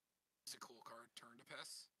 It's a cool card, Turn to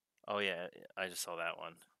Pests. Oh yeah, I just saw that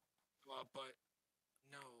one. But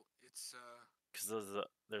no, it's because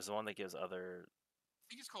there's the one that gives other. I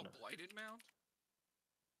think it's called Blighted Mound.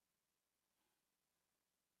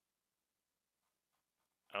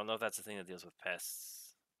 I don't know if that's the thing that deals with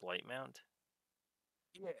pests. Blight Mound?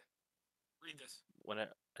 Yeah. Read this. When an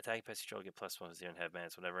attacking pest you control get +1 with 0 and have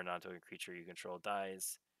menace. Whenever a non-token creature you control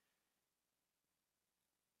dies.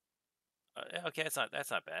 Okay, that's not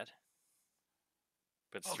bad.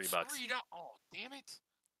 But it's $3. Oh, damn it!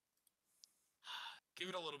 Give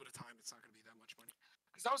it a little bit of time. It's not going to be that much money.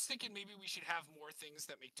 Because I was thinking maybe we should have more things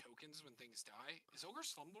that make tokens when things die. Is Ogre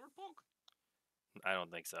Slumlord bulk? I don't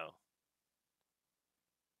think so.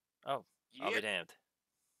 Oh, yeah. I'll be damned.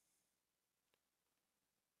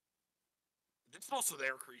 It's also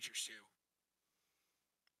their creatures too.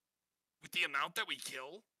 With the amount that we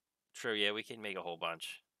kill. True, yeah, we can make a whole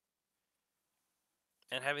bunch.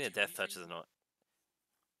 And having the Death Touch is annoying.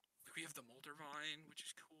 We have the Muldrotha, which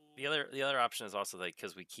is cool. The other option is also like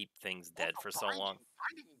because we keep things dead for so long.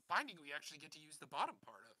 Binding, we actually get to use the bottom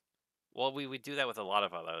part of. Well, we do that with a lot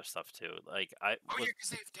of other stuff too. Like yeah, because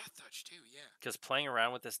they have Death Touch too. Yeah. Because playing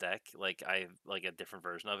around with this deck, like I have like a different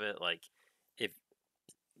version of it. Like if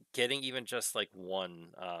getting even just like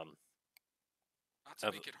one. Not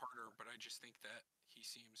to make it harder, but I just think that he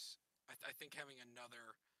seems. I think having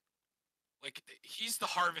another. Like, he's the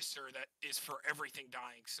harvester that is for everything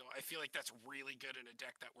dying, so I feel like that's really good in a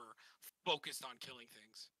deck that we're focused on killing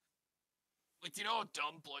things. Like, do you know how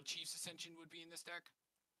dumb Blood Chief's Ascension would be in this deck?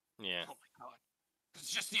 Yeah. Oh my god. It's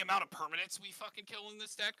just the amount of permanents we fucking kill in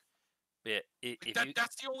this deck. Yeah,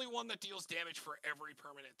 that's the only one that deals damage for every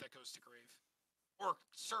permanent that goes to grave. Or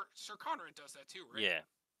Sir Conrad does that too, right? Yeah.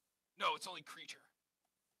 No, it's only creature.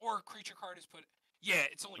 Or creature card is put. Yeah,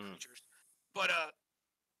 it's only creatures. But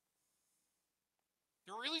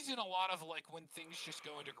there really isn't a lot of like when things just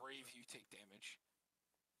go into grave, you take damage.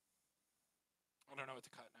 I don't know what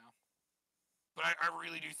to cut now. But I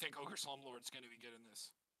really do think Ogre Slumlord's going to be good in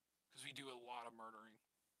this. Because we do a lot of murdering.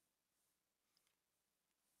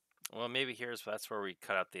 Well, maybe that's where we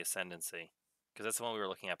cut out the Ascendancy. Because that's the one we were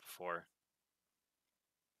looking at before.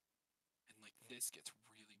 And like this gets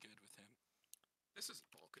really good with him. This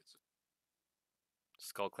isn't bulk, is it?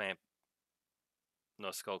 Skull Clamp.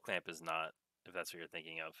 No, Skull Clamp is not, if that's what you're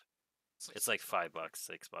thinking of. It's like $5,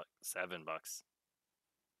 $6, $7.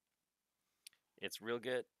 It's real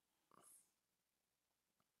good.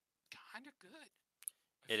 Kind of good.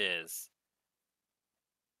 It is.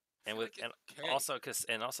 And with like also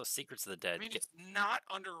Secrets of the Dead. I mean, it's not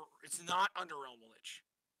under Realm Lich.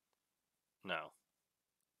 No.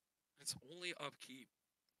 It's only upkeep.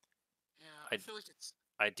 Yeah, I feel like it's.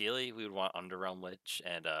 Ideally, we would want Underrealm Lich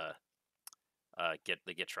and get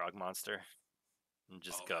the Gitrog monster and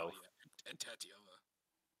just go. Yeah. And Tatiova.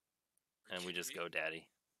 And we just go daddy.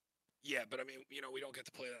 Yeah, but I mean, we don't get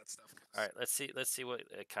to play that stuff. All right, let's see what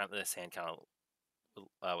this hand count.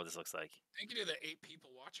 What this looks like. Thank you to the 8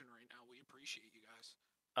 people watching right now. We appreciate you guys.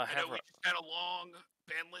 I know we just had a long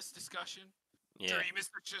ban list discussion. Yeah. Dream is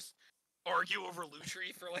to just argue over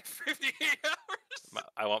Lutri for like 58 hours.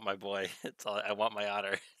 I want my boy. I want my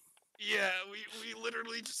otter. Yeah, we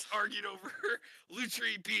literally just argued over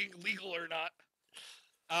Lutri being legal or not.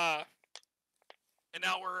 And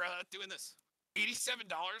now we're doing this. $87,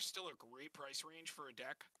 still a great price range for a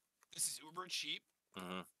deck. This is uber cheap.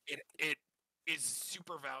 Mm-hmm. It is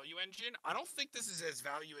super value engine. I don't think this is as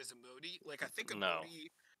value as Emodi. Like, I think Emodi...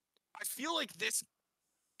 I feel like this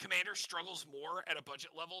commander struggles more at a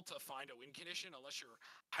budget level to find a win condition unless you're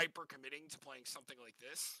hyper committing to playing something like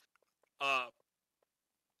this.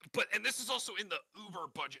 And this is also in the uber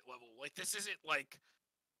budget level. Like, this isn't like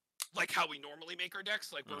how we normally make our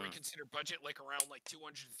decks, like where we consider budget like around like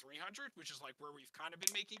 200 to 300, which is like where we've kind of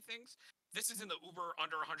been making things. This is in the uber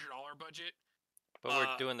under $100 budget. But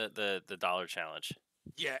we're doing the dollar challenge.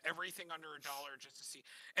 Yeah, everything under $1 just to see.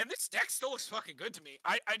 And this deck still looks fucking good to me.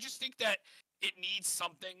 I just think that it needs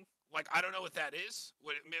something. Like, I don't know what that is.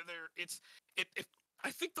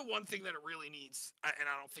 I think the one thing that it really needs, and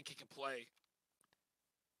I don't think it can play.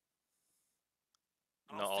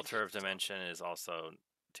 No, Altar of Dimension is also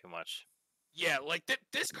too much. Yeah, like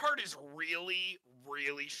this card is really,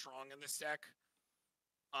 really strong in this deck.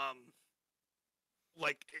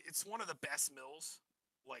 Like, it's one of the best mills,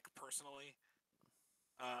 like, personally.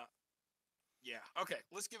 Yeah. Okay,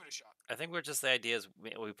 let's give it a shot. I think the idea is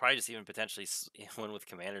we probably just even potentially win with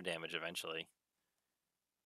commander damage eventually.